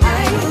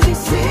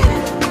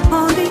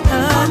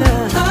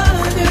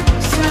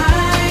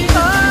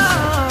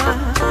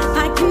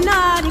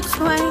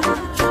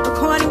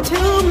 According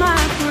to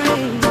my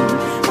brain,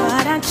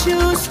 but I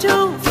choose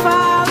to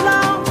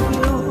follow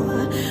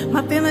you.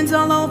 My feelings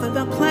all over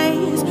the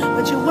place,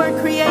 but your word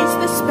creates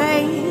the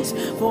space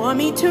for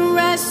me to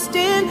rest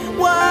in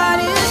what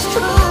is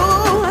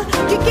true.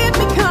 You give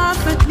me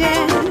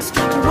confidence,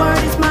 your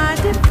word is my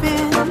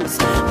defense.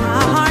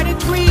 My heart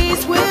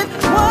agrees with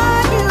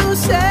what you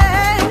say.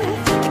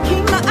 I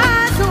keep my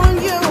eyes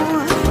on you,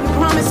 you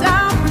promise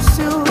I'll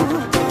pursue.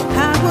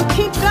 I will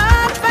keep the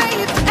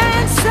faith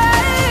and say,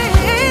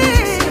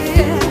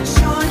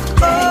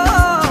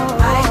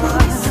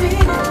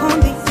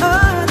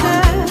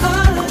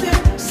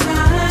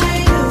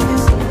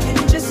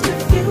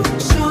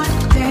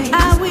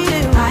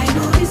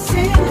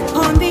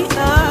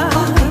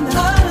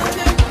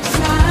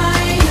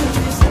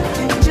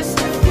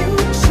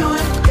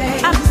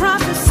 I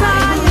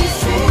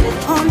prophesy.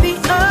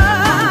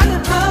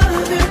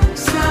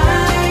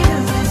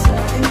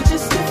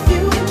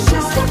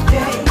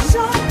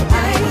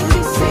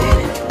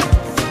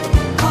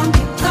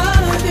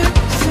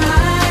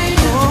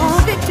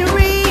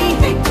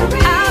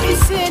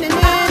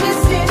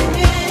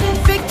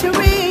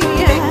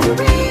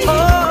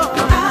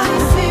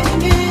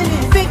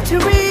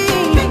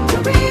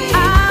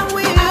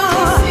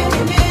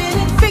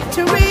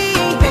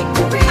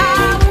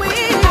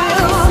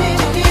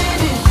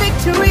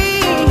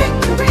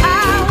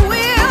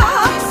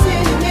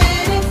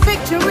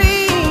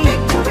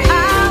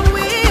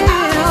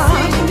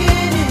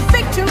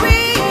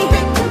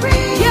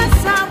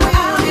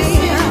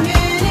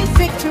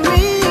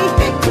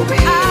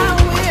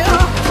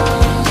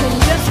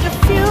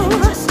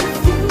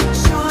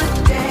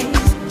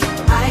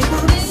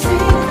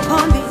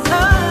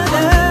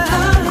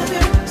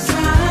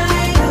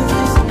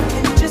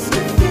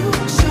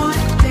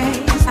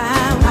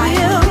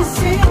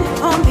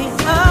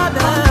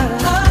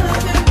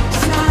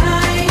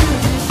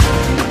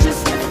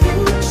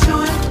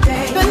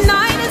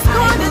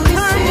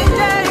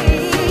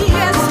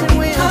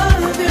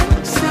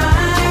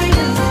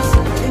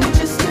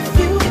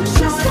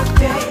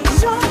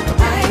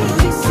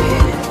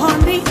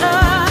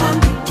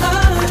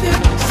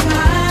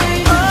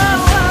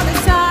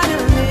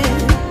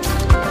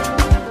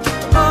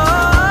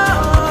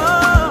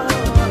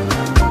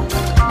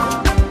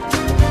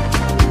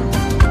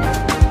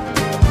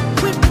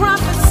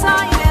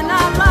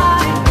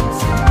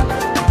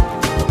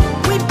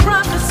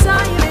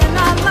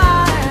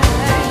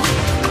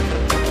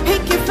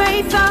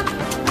 faith up,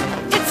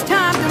 it's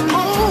time to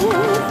move.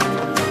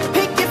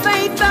 Pick your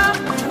faith up,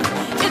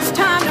 it's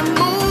time to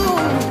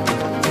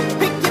move.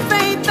 Pick your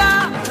faith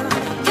up,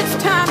 it's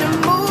time to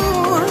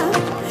move.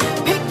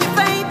 Pick your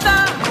faith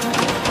up,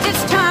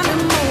 it's time to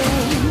move.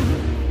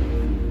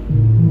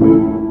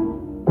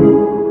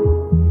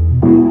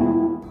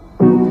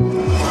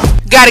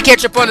 Gotta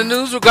catch up on the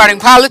news regarding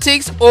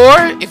politics, or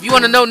if you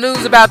want to know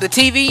news about the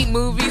TV,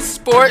 movies,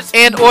 sports,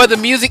 and or the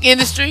music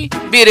industry,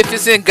 be it if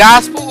it's in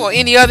gospel or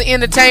any other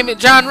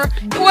entertainment genre,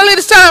 well, it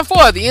is time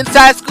for the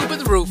Inside Scoop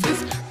with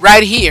Rufus,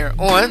 right here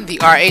on the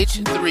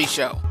RH3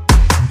 Show.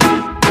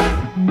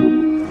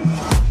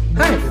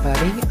 Hi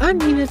everybody, I'm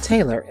Nina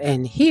Taylor,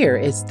 and here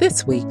is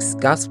this week's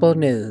Gospel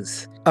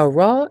News. A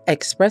raw,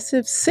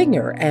 expressive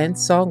singer and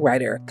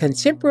songwriter,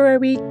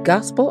 contemporary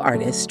gospel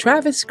artist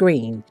Travis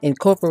Green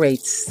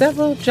incorporates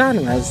several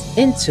genres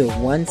into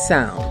one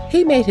sound.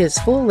 He made his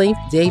full-length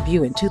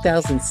debut in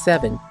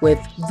 2007 with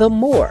The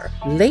More,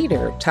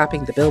 later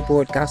topping the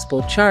Billboard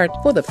Gospel chart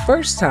for the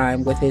first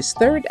time with his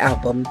third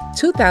album,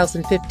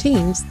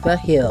 2015's The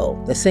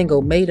Hill. The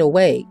single Made a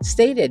Way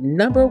stayed at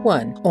number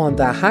 1 on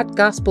the Hot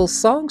Gospel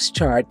Songs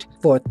chart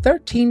for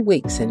 13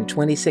 weeks in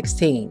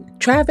 2016.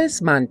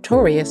 Travis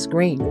Montorius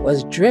Green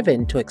was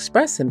driven to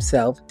express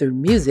himself through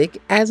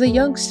music as a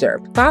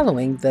youngster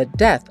following the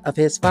death of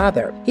his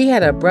father. He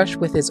had a brush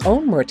with his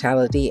own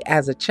mortality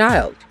as a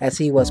child, as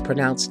he was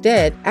pronounced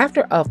dead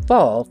after a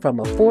fall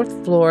from a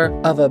 4th floor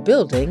of a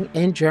building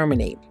in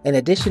Germany. In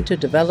addition to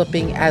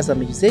developing as a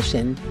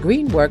musician,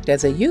 Green worked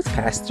as a youth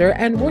pastor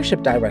and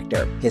worship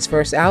director. His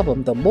first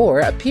album, The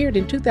More, appeared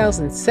in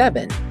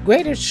 2007.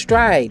 Greater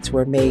strides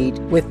were made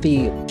with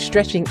the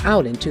Stretching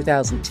Out in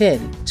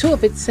 2010. Two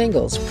of its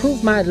singles,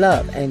 Prove My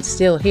Love and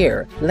Still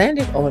Here,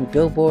 landed on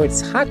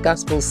Billboard's Hot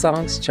Gospel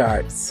Songs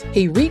charts.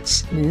 He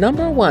reached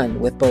number 1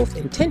 with both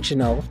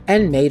Intentional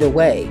and Made a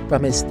Way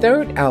from his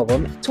third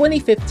album,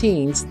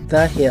 2015's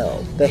The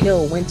Hill. The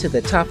Hill went to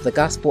the top of the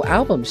Gospel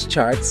Albums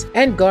charts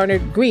and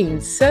garnered Green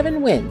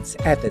 7 wins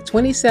at the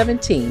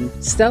 2017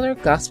 Stellar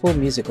Gospel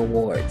Music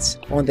Awards.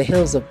 On the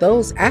heels of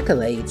those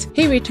accolades,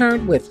 he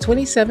returned with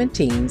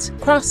 2017's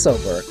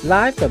Crossover,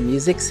 live from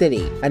Music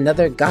City,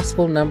 another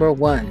gospel number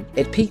 1.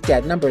 It peaked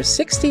at number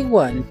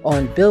 61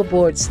 on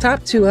Billboard's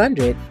Top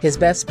 200, his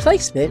best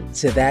placement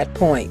to that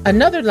point.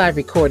 Another live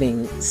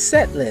recording,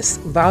 Setlist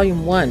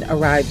Volume 1,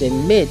 arrived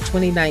in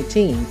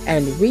mid-2019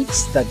 and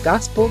reached the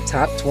Gospel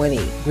Top 20.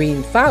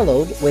 Green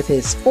followed with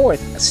his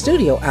 4th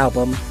studio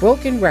album,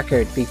 Broken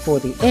Record, before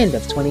the end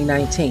of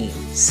 2019.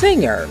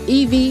 Singer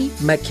Evie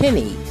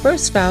McKinney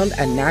first found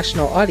a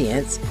national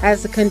audience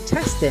as a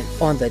contestant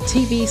on the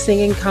TV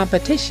singing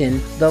competition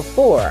The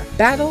Four,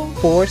 Battle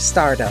for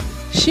Stardom.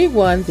 She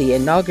won the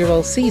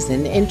inaugural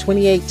season in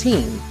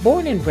 2018.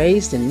 Born and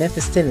raised in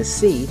Memphis,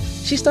 Tennessee,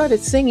 she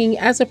started singing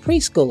as a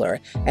preschooler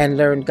and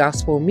learned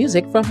gospel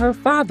music from her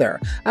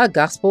father, a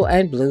gospel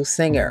and blues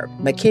singer.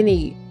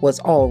 McKinney was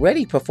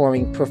already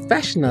performing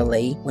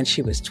professionally when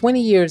she was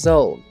 20 years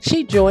old.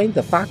 She joined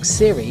the Fox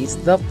series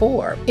The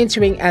Four,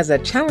 entering as a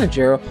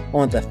challenger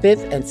on the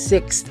 5th and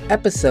 6th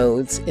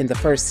episodes in the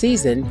first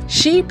season.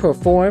 She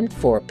performed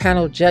for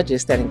panel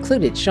judges that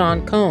included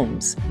Sean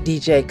Combs,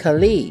 DJ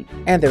Khaled,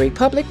 and the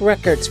Republic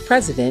Records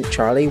president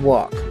Charlie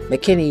Walk.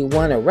 McKinney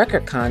won a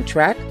record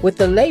contract with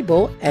the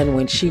label, and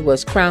when she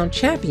was crowned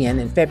champion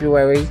in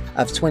February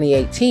of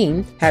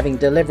 2018, having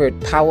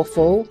delivered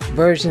powerful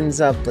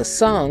versions of the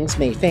songs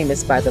made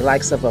famous by the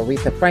likes of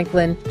Aretha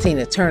Franklin,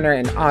 Tina Turner,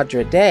 and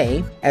Audra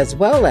Day, as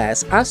well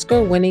as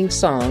Oscar-winning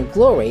song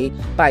Glory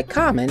by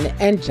Common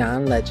and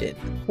John Legend.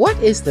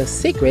 What is the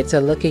secret to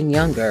looking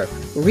younger?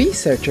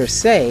 Researchers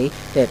say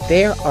that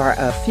there are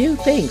a few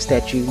things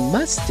that you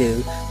must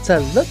do to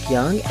look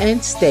young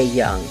and stay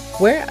young.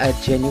 Wear a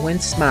genuine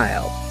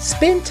smile.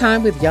 Spend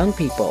time with young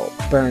people.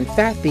 Burn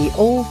fat the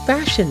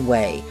old-fashioned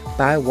way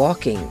by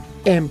walking.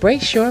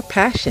 Embrace your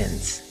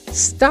passions.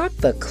 Stop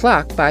the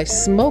clock by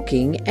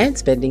smoking and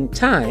spending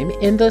time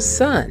in the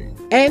sun.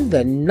 And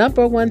the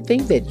number one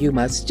thing that you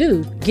must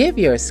do, give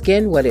your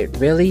skin what it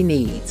really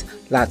needs.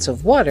 Lots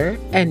of water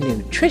and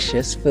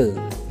nutritious food.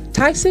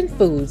 Tyson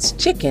Foods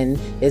chicken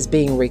is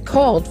being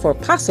recalled for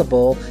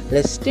possible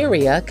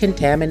Listeria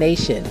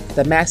contamination.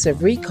 The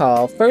massive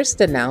recall,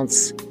 first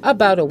announced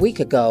about a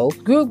week ago,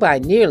 grew by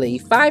nearly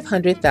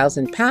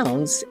 500,000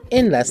 pounds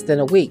in less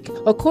than a week.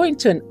 According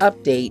to an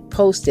update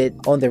posted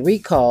on the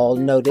recall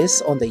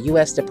notice on the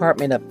U.S.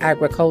 Department of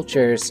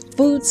Agriculture's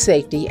Food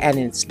Safety and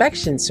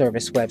Inspection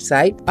Service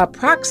website,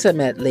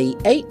 approximately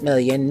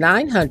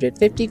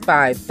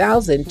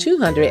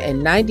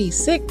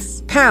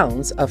 8,955,296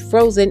 pounds of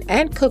frozen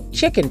and cooked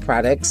chicken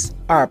products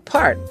are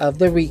part of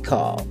the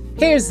recall.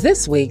 Here's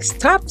this week's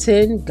top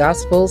 10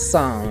 gospel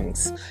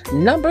songs.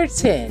 Number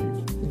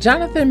 10,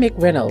 Jonathan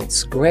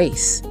McReynolds,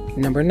 Grace.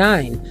 Number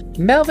 9,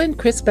 Melvin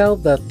Crispell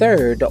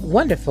III,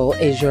 Wonderful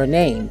Is Your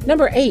Name.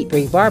 Number 8,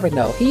 Brie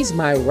Barbineau, He's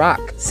My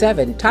Rock.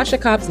 7,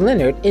 Tasha Cobbs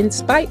Leonard, In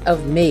Spite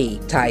of Me.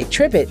 Ty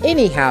Tribbett,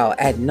 Anyhow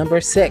at number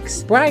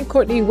 6. Brian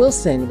Courtney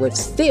Wilson with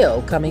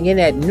Still coming in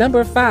at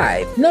number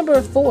 5.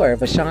 Number 4,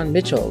 Vashawn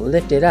Mitchell,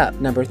 Lift It Up.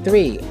 Number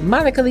 3,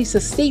 Monica Lisa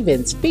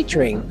Stevens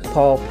featuring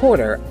Paul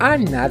Porter,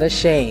 I'm Not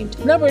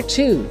Ashamed. Number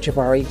 2,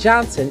 Jabari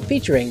Johnson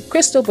featuring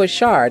Crystal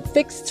Bouchard,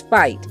 Fixed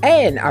Fight.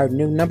 And our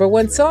new number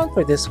 1 song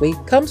for this week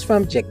comes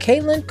from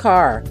Jacqueline Carr,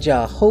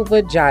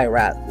 Jehovah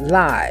Jireh,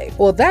 Live.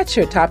 Well, that's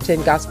your top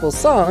 10 gospel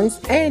songs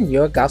and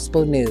your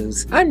gospel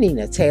news. I'm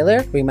Nina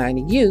Taylor,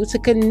 reminding you to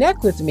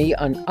connect with me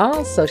on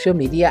all social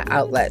media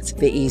outlets.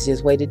 The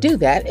easiest way to do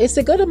that is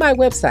to go to my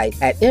website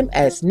at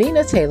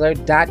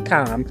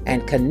msninataylor.com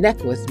and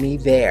connect with me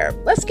there.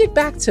 Let's get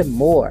back to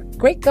more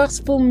great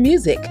gospel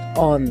music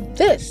on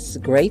this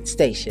great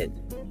station.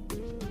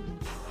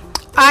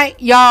 All right,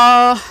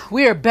 y'all,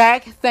 we are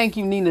back. Thank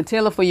you, Nina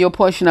Taylor, for your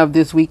portion of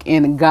this week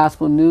in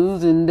gospel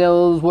news. And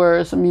those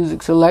were some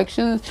music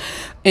selections.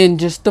 In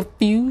just a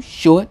few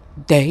short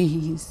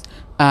days,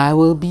 I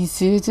will be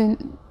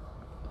sitting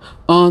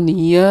on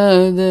the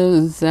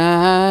other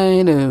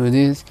side of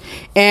this.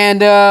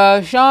 And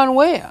Sean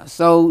Ware.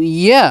 So,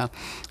 yeah,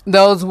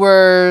 those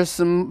were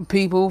some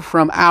people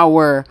from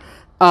our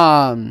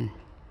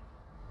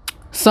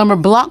summer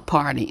block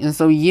party. And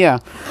so, yeah,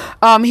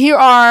 here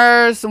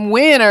are some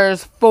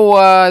winners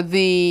for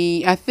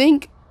the, I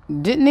think,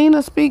 did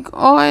Nina speak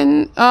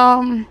on,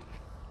 I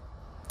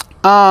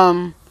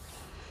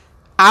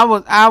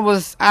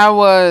was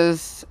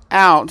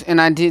out and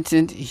I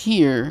didn't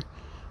hear.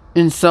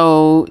 And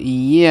so,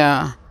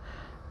 yeah,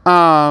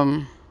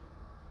 I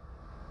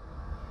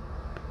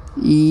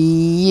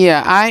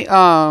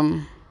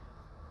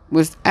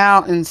was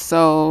out, and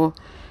so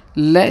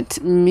I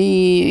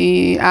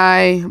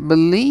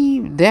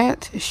believe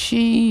that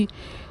she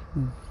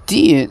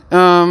did.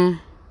 No.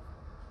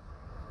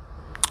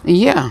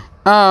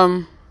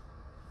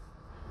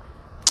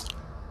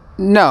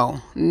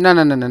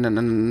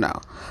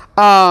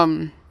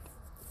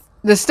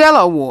 The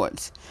Stella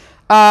Awards.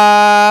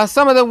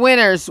 Some of the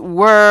winners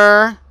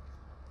were,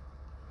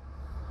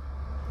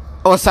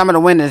 or some of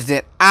the winners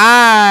that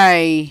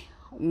I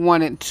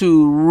wanted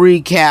to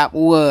recap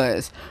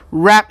was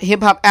Rap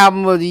Hip Hop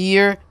Album of the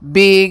Year,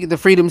 Big, The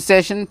Freedom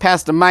Session,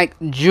 Pastor Mike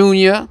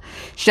Jr.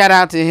 Shout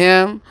out to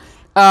him.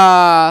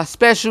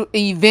 Special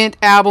Event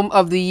Album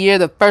of the Year,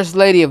 The First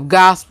Lady of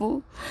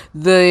Gospel,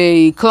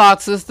 the Clark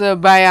Sister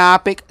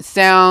Biopic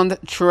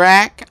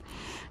Soundtrack.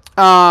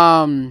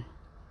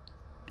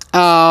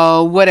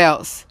 What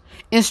else?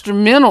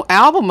 Instrumental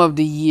Album of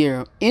the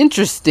Year,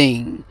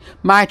 Interesting,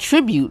 My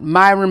Tribute,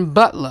 Myron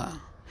Butler.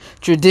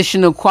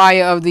 Traditional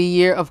Choir of the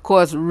Year, of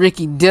course,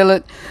 Ricky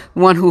Dillard,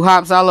 one who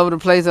hops all over the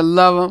place. I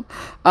love him.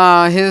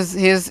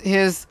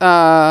 His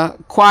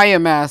choir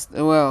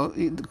master. Well,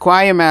 the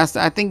choir master.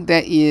 I think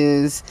that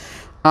is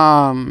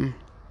I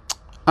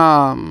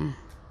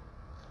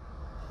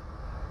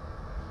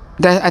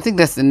think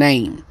that's the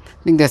name.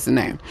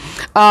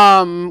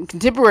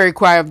 Contemporary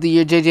Choir of the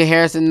Year, J.J.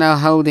 Harrison, No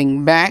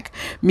Holding Back.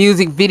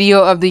 Music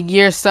Video of the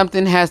Year,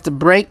 Something Has to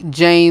Break,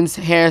 James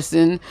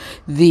Harrison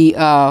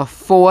the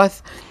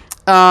fourth.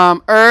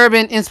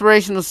 Urban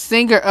Inspirational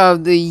Singer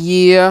of the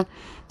Year,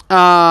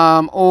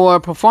 or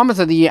Performance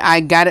of the Year,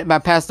 I Got It by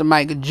Pastor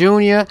Mike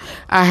Jr.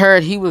 I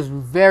heard he was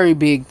very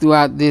big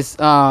throughout this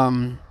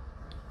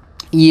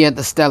year,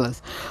 the Stellars.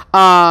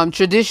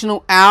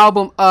 Traditional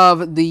Album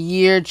of the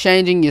Year,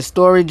 Changing Your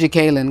Story,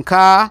 Jacqueline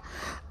Carr.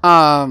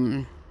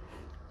 Y'all,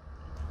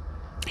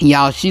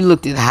 she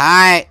looked it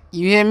hot.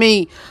 You hear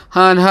me?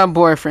 Her and her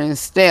boyfriend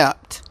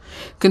stepped.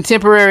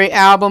 Contemporary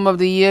Album of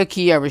the Year,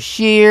 Kiara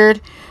Sheard.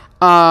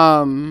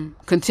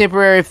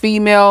 Contemporary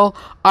Female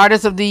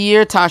Artist of the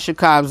Year, Tasha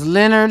Cobbs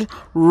Leonard.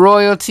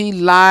 Royalty,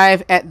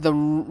 Live at the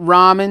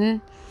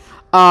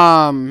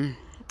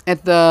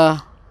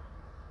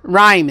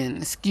Ryman,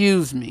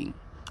 excuse me.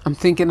 I'm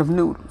thinking of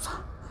noodles.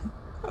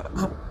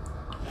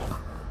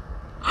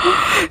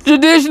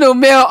 Traditional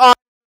Male Artist,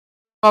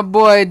 my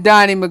boy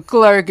Donnie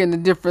McClurk, in a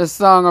different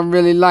song. I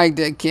really like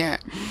that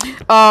cat.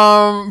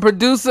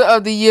 Producer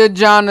of the Year,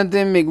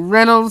 Jonathan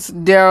McReynolds.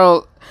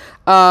 Daryl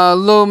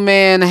Lil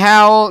Man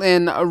Howell,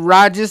 and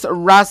Rajesh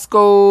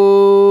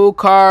Roscoe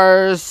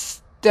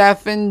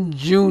Carstephan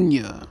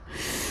Jr.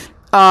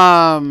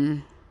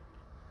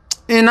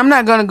 And I'm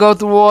not going to go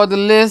through all the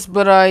list,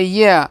 but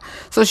yeah.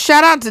 So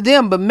shout out to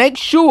them, but be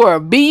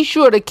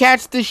sure to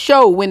catch the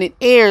show when it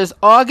airs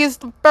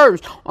August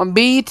 1st on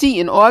BET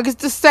and August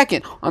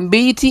 2nd on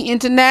BET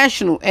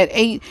International at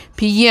 8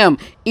 p.m.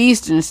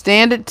 Eastern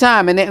Standard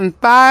Time and at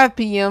 5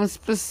 p.m.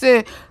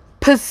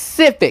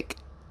 Pacific.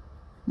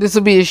 This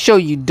will be a show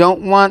you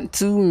don't want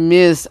to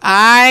miss.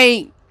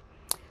 Y'all,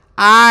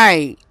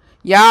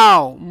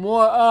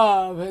 more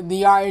of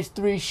the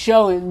RH3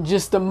 show in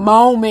just a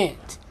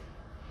moment.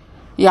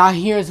 Y'all,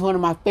 here's one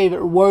of my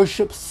favorite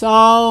worship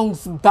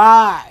songs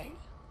by,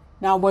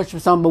 not worship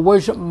song, but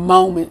worship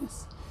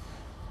moments.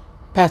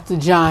 Pastor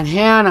John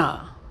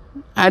Hanna.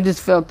 I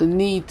just felt the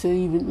need to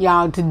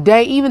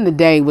even the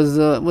day was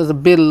a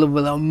bit of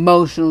an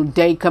emotional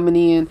day coming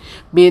in,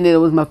 being that it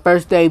was my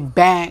first day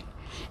back.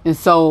 And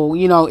so,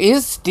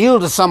 it's still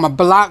the summer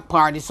block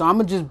party. So I'm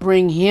going to just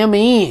bring him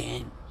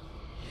in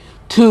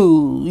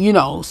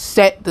to,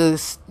 set the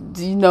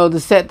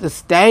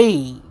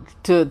stage,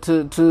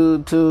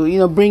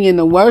 to bring in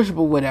the worship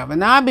or whatever.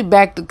 Now I'll be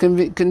back to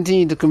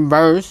continue to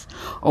converse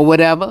or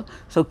whatever.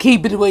 So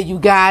keep it the way you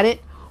got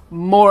it.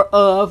 More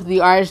of the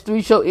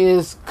RH3 show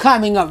is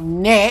coming up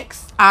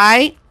next.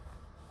 I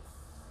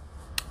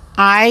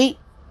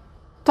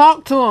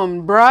talk to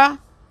him, bruh.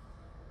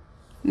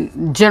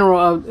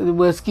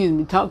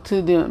 Talk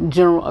to the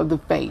general of the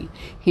faith.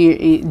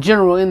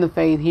 General in the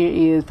faith.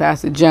 Here is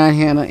Pastor John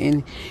Hanna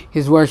and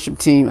his worship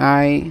team.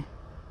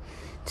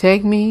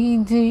 Take me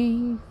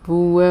deep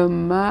where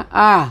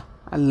I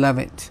love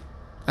it.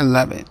 I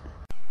love it.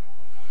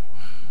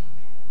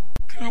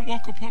 Can I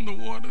walk upon the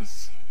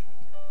waters?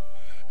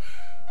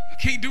 I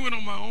can't do it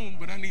on my own,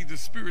 but I need the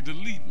Spirit to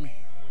lead me.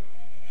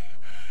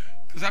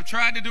 Because I've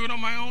tried to do it on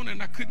my own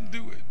and I couldn't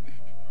do it.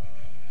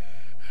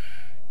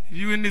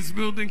 You in this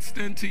building,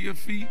 stand to your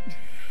feet.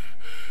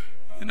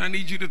 And I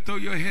need you to throw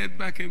your head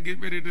back and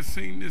get ready to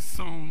sing this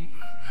song.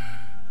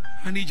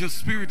 I need your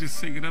spirit to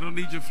sing it. I don't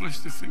need your flesh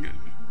to sing it.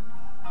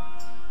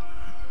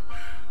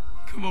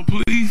 Come on,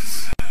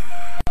 please.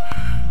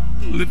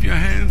 Lift your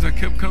hands. I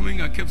kept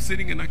coming, I kept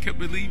sitting, and I kept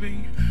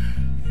believing.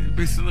 And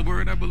based on the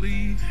word, I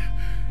believe.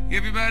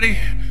 Everybody,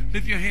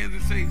 lift your hands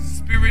and say,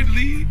 Spirit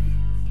lead.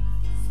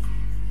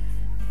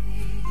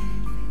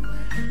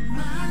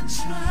 My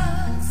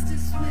trust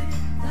is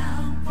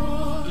without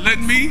borders. Let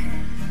me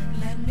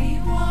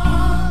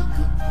walk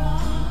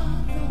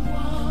upon the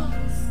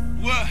waters.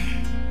 What?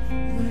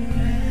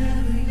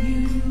 Wherever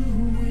you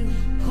will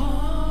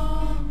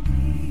call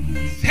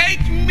me.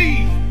 Take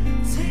me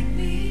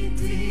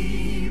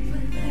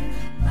deeper than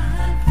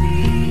my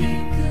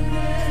feet could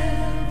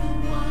ever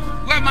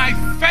walk. Where my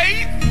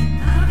faith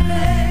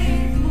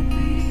will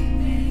be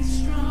made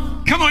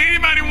strong. Come on,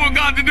 anybody want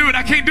God to do it?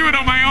 I can't do it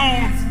on my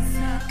own.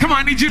 Come on,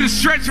 I need you to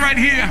stretch right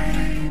here.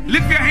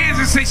 Lift your hands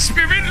and say,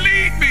 Spirit,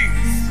 lead me.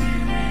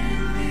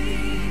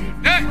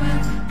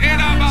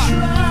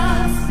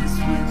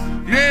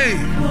 Hey,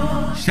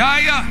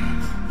 Shia,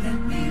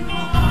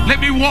 let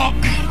me walk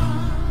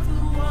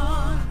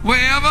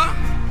wherever.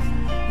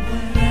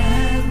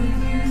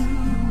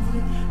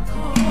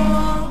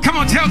 Come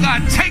on, tell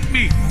God, take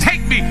me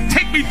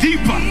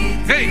deeper.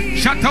 Hey,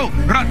 Chateau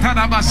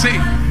Ratanabase.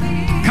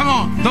 Come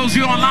on, those of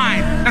you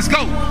online, let's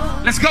go.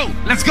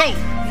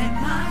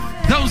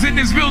 Those in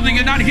this building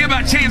are not here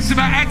by chance or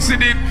by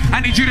accident. I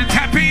need you to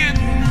tap in.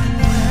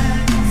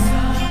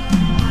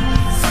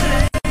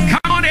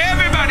 Come on,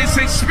 everybody,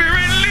 say,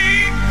 Spirit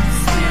lead.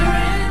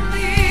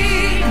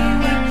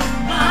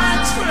 My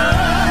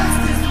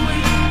trust is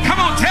with you. Come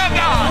on, tell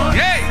God.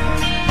 Yay.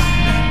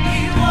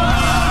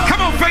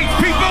 Come on, faith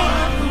people.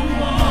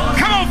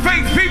 Come on,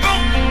 faith people.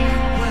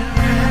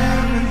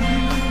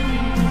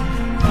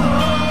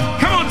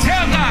 Come on,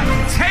 tell God.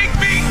 Take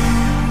me.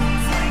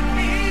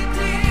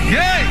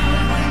 Yay.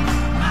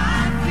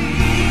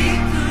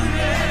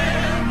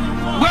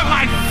 Where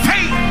my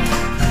faith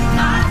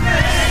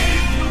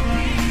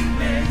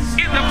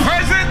in the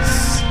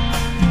presence.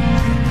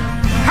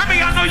 How many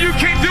of y'all know you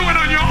can't do it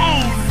on your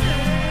own?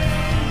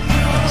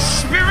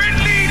 Spirit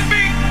lead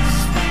me.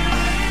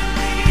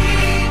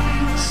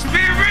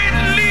 Spirit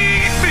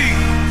lead me.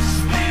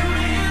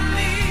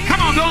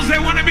 Come on, those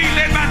that want to be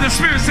led by the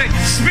Spirit, say,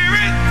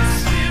 Spirit.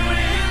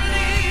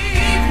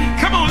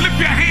 Come on, lift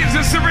your hands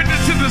and surrender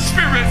to the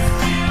Spirit.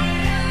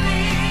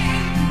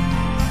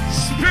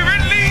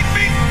 Spirit lead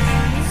me.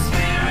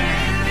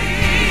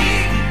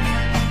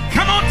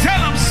 Come on, tell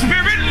them,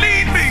 Spirit,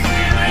 lead me.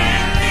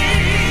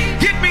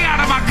 Get me out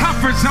of my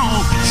comfort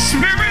zone.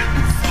 Spirit,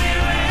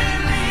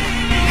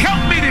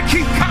 help me to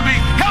keep coming.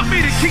 Help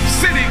me to keep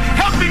sitting.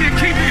 Help me to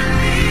keep it.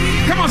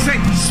 Come on, say,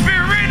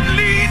 Spirit,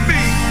 lead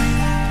me.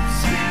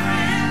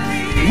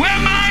 Where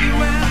am I?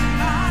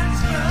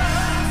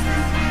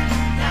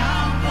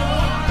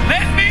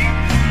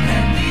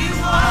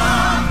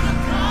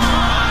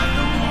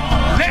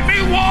 Let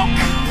me walk.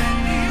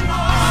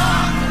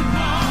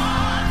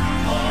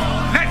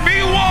 Let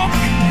me walk.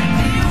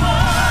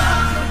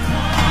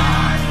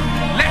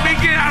 Let me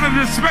get out of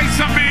the space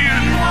I'm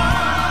in.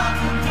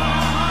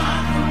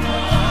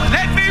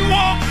 Let me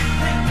walk.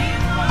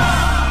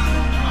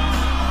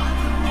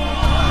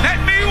 Let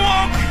me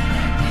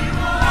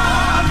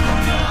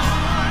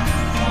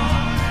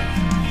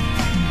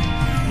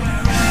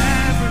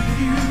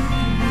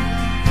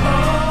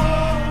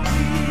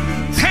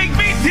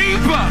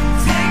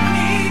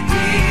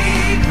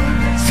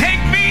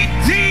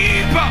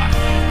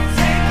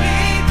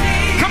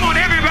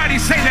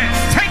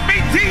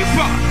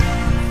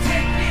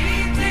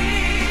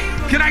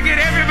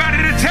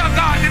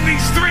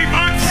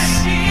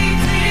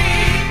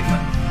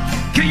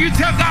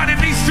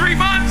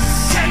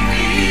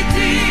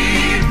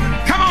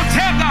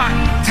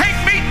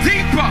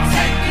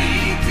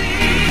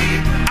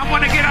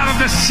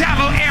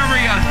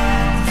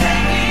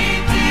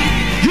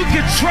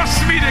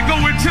me to go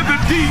into the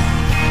deep.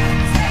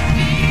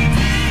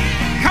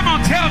 Come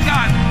on, tell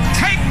God,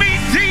 take me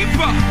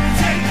deeper.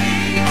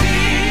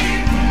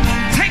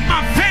 Take my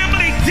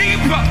family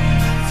deeper.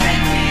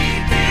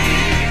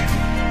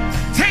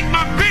 Take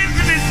my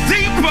business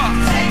deeper.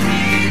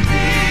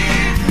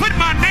 Put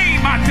my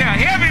name out there.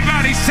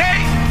 Everybody say,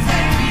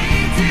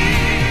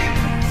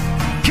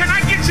 can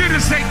I get you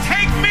to say,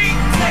 take me?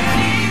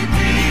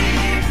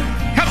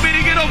 Help me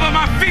to get over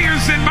my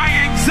fears and my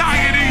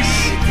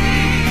anxieties.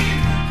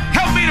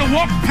 Help me to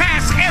walk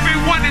past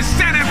everyone and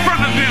stand in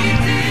front of them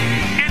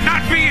and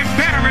not be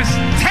embarrassed.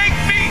 Take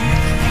me.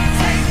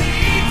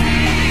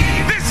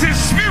 This is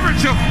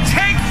spiritual.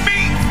 Take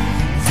me.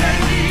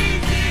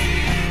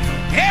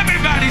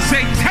 Everybody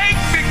say, take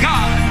me,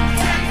 God.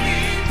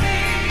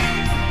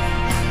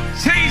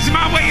 Change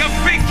my way of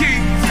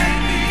thinking.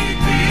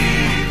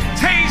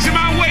 Change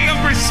my way of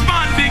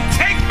responding.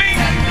 Take me.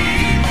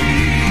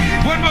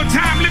 One more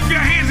time, lift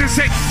your hands and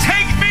say,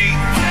 take me.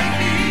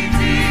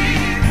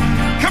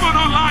 Come on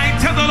online,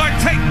 tell the Lord,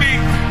 take me.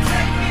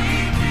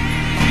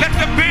 Let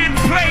the band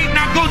play.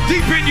 Now go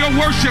deep in your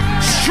worship.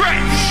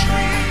 Stretch.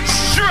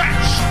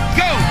 Stretch.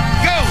 Go.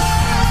 Go.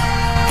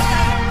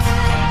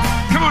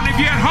 Come on, if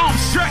you're at home,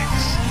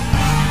 stretch.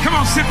 Come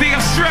on,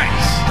 Cynthia,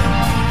 stretch.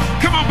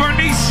 Come on,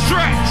 Bernice,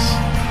 stretch.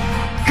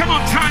 Come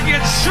on,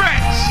 Tanya,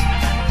 stretch.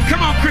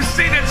 Come on,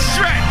 Christina,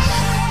 stretch.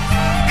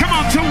 Come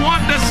on,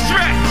 Tawanda,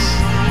 stretch.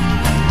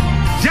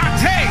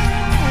 Jante,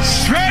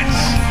 stretch.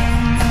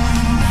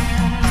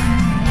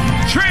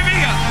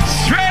 Trivia,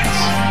 stretch.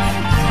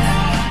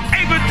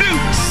 Ava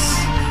Dukes.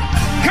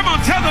 Come on,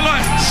 tell the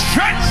Lord,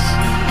 stretch.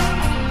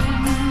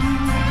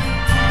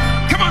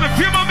 Come on, a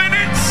few more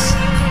minutes.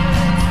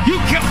 You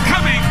kept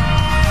coming.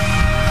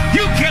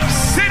 You kept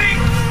sitting.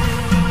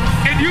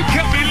 And you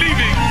kept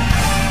believing.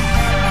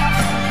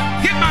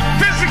 Get my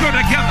physical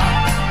together.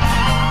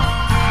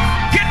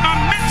 Get my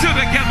mental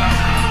together.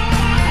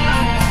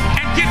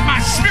 And get my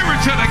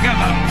spiritual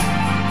together.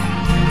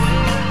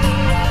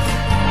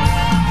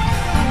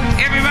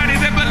 Everybody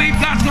that believes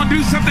God's going to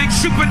do something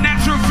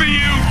supernatural for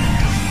you.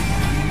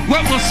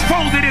 What was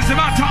folded is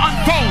about to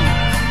unfold.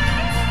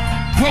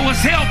 What was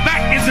held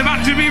back is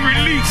about to be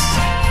released.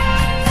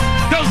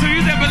 Those of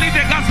you that believe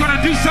that God's going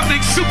to do something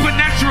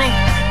supernatural,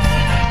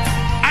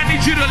 I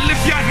need you to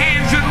lift your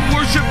hands and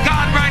worship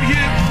God right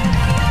here.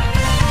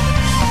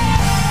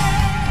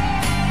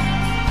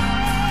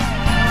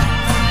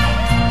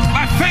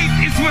 My faith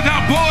is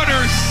without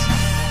borders.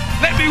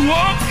 Let me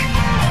walk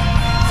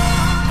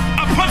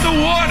upon the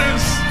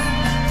waters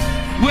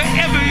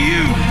wherever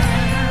you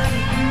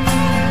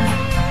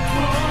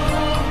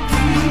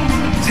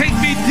take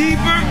me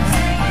deeper.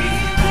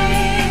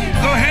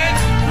 Go ahead.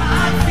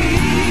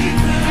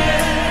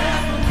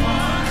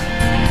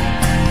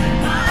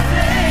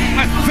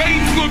 My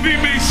faith will be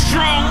made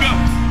stronger.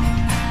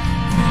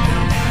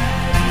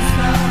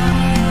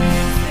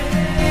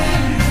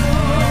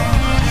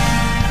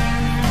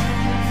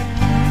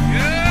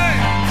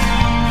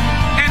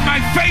 Yeah. And my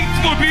faith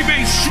will be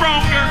made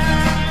stronger.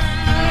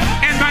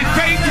 And my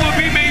faith will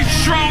be made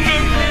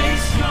stronger.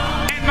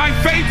 And my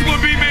faith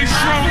will be made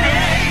stronger.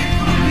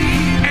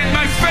 And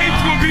my faith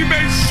will be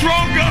made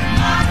stronger.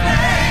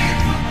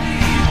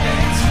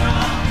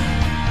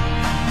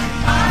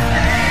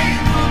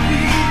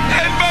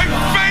 And my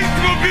faith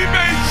will be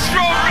made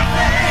stronger.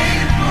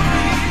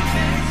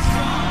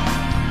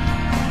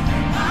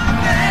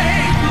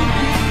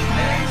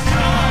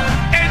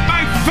 And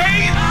my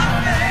faith.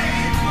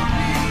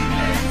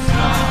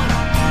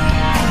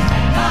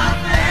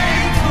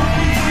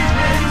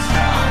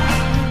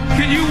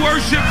 Can you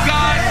worship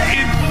God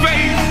in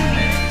faith?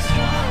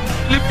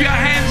 Lift your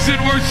hands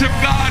and worship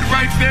God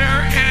right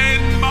there.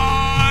 And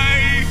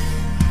my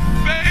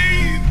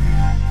faith.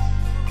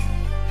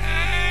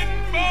 And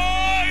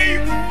my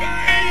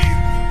faith.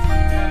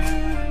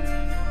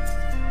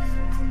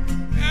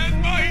 And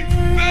my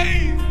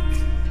faith.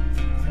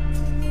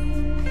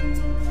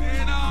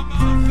 And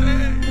my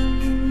faith.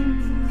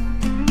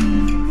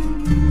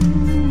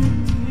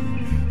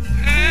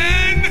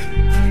 And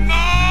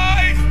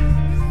my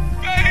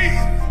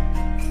faith.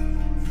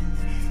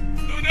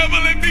 Don't ever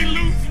let me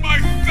lose my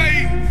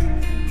faith.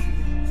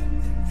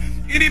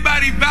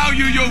 Anybody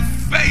value your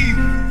faith?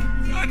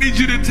 I need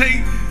you to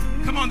take,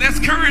 come on, that's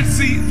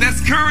currency.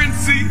 That's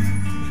currency.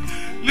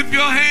 Lift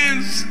your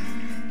hands,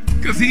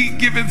 because he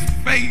giveth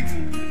faith.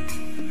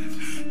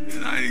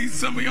 And I need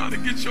some of y'all to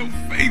get your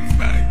faith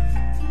back.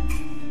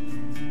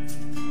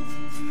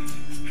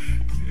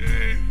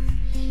 Yeah,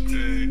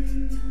 yeah.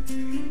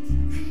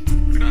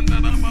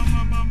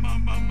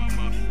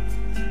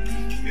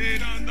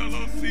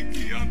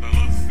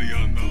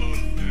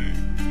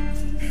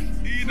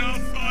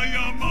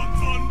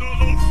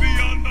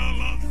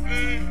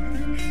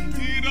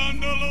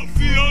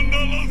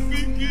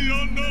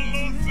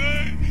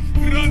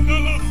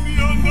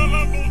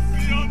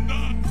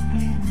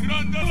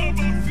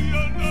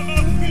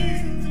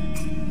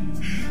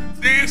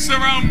 Dance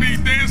around me,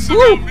 dance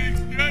around me.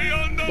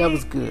 That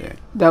was good.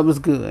 That was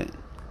good.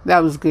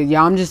 That was good.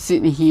 Y'all, I'm just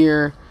sitting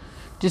here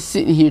just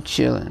sitting here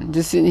chilling.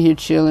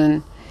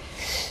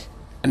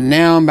 And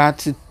now I'm about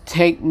to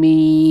take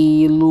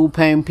me a little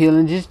pain pill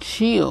and just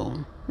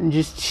chill.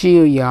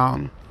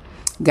 Y'all.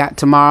 Got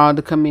tomorrow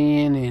to come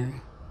in and,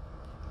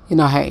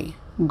 hey,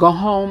 go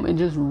home and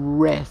just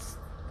rest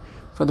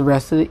for the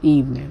rest of the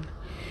evening.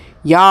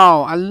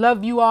 Y'all, I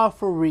love you all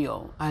for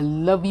real.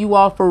 And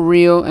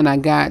I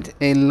got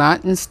a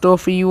lot in store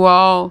for you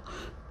all,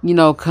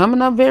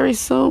 coming up very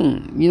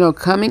soon.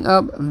 Coming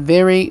up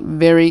very,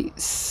 very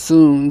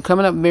soon.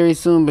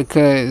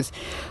 Because,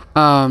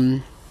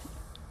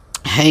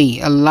 hey,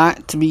 a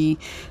lot to be,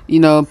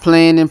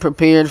 planned and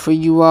prepared for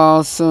you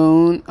all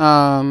soon.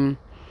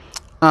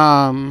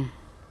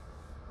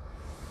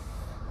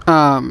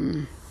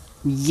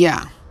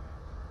 Yeah.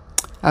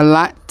 A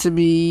lot to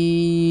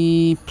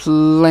be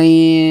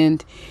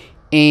planned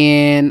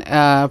and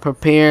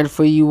prepared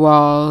for you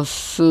all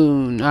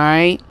soon,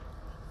 alright?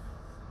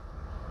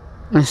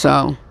 And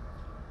so,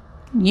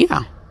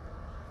 yeah.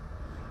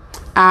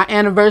 Our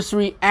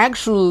anniversary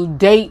actual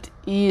date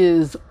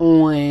is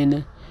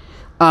on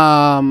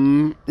let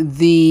me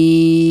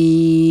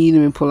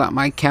pull out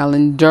my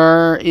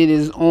calendar. It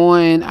is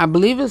on, I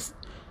believe it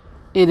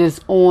is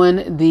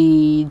on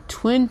the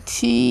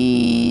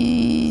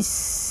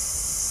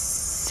 22nd.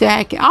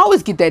 I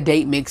always get that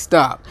date mixed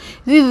up.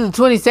 It's either the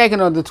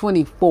 22nd or the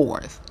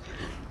 24th.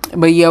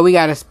 But yeah, we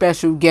got a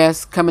special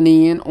guest coming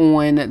in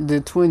on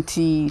the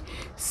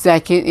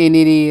 22nd, and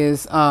it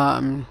is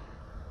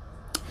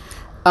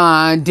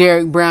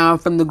Derek Brown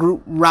from the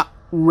group Rock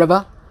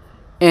River.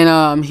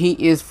 And he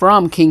is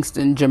from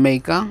Kingston,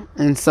 Jamaica.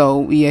 And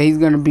so, yeah, he's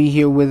going to be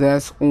here with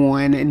us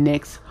on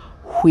next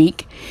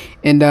week.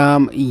 And,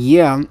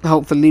 yeah,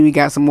 hopefully we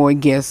got some more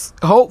guests.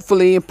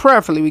 Hopefully,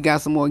 prayerfully, we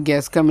got some more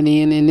guests coming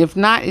in. And if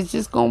not, it's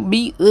just going to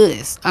be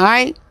us. All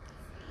right?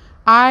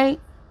 I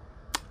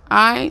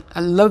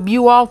love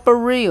you all for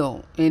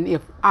real. And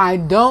if I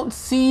don't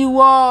see you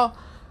all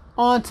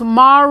on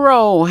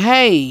tomorrow,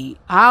 hey,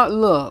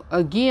 look,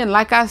 again,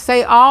 like I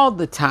say all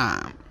the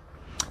time,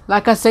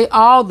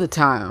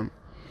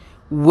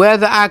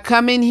 whether I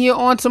come in here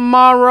on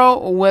tomorrow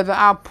or whether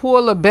I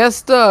pull the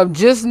best of,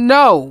 just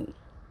know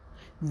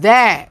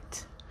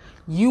that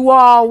you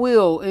all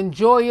will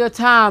enjoy your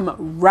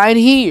time right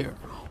here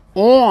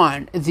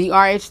on the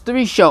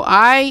RH3 show.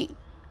 I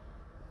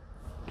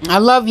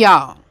love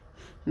y'all.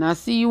 And I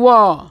see you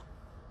all.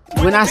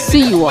 When I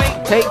see you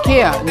all, take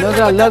care. Know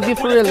that I love you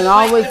for real, and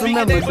always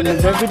remember to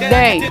live every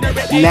day,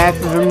 laugh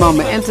every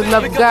moment, and to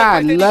love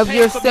God, love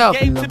yourself,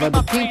 and love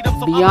other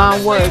people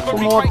beyond words. For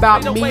more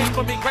about me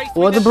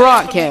or the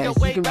broadcast,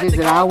 you can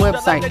visit our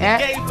website at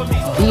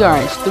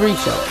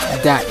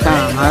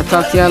therh3show.com. I'll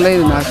talk to y'all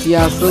later, and I'll see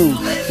y'all soon.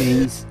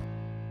 Peace.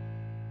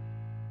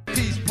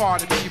 Peace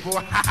party,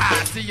 people.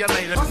 See you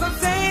later. I'm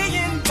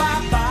saying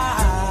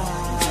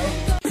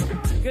bye-bye.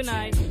 Good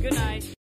night.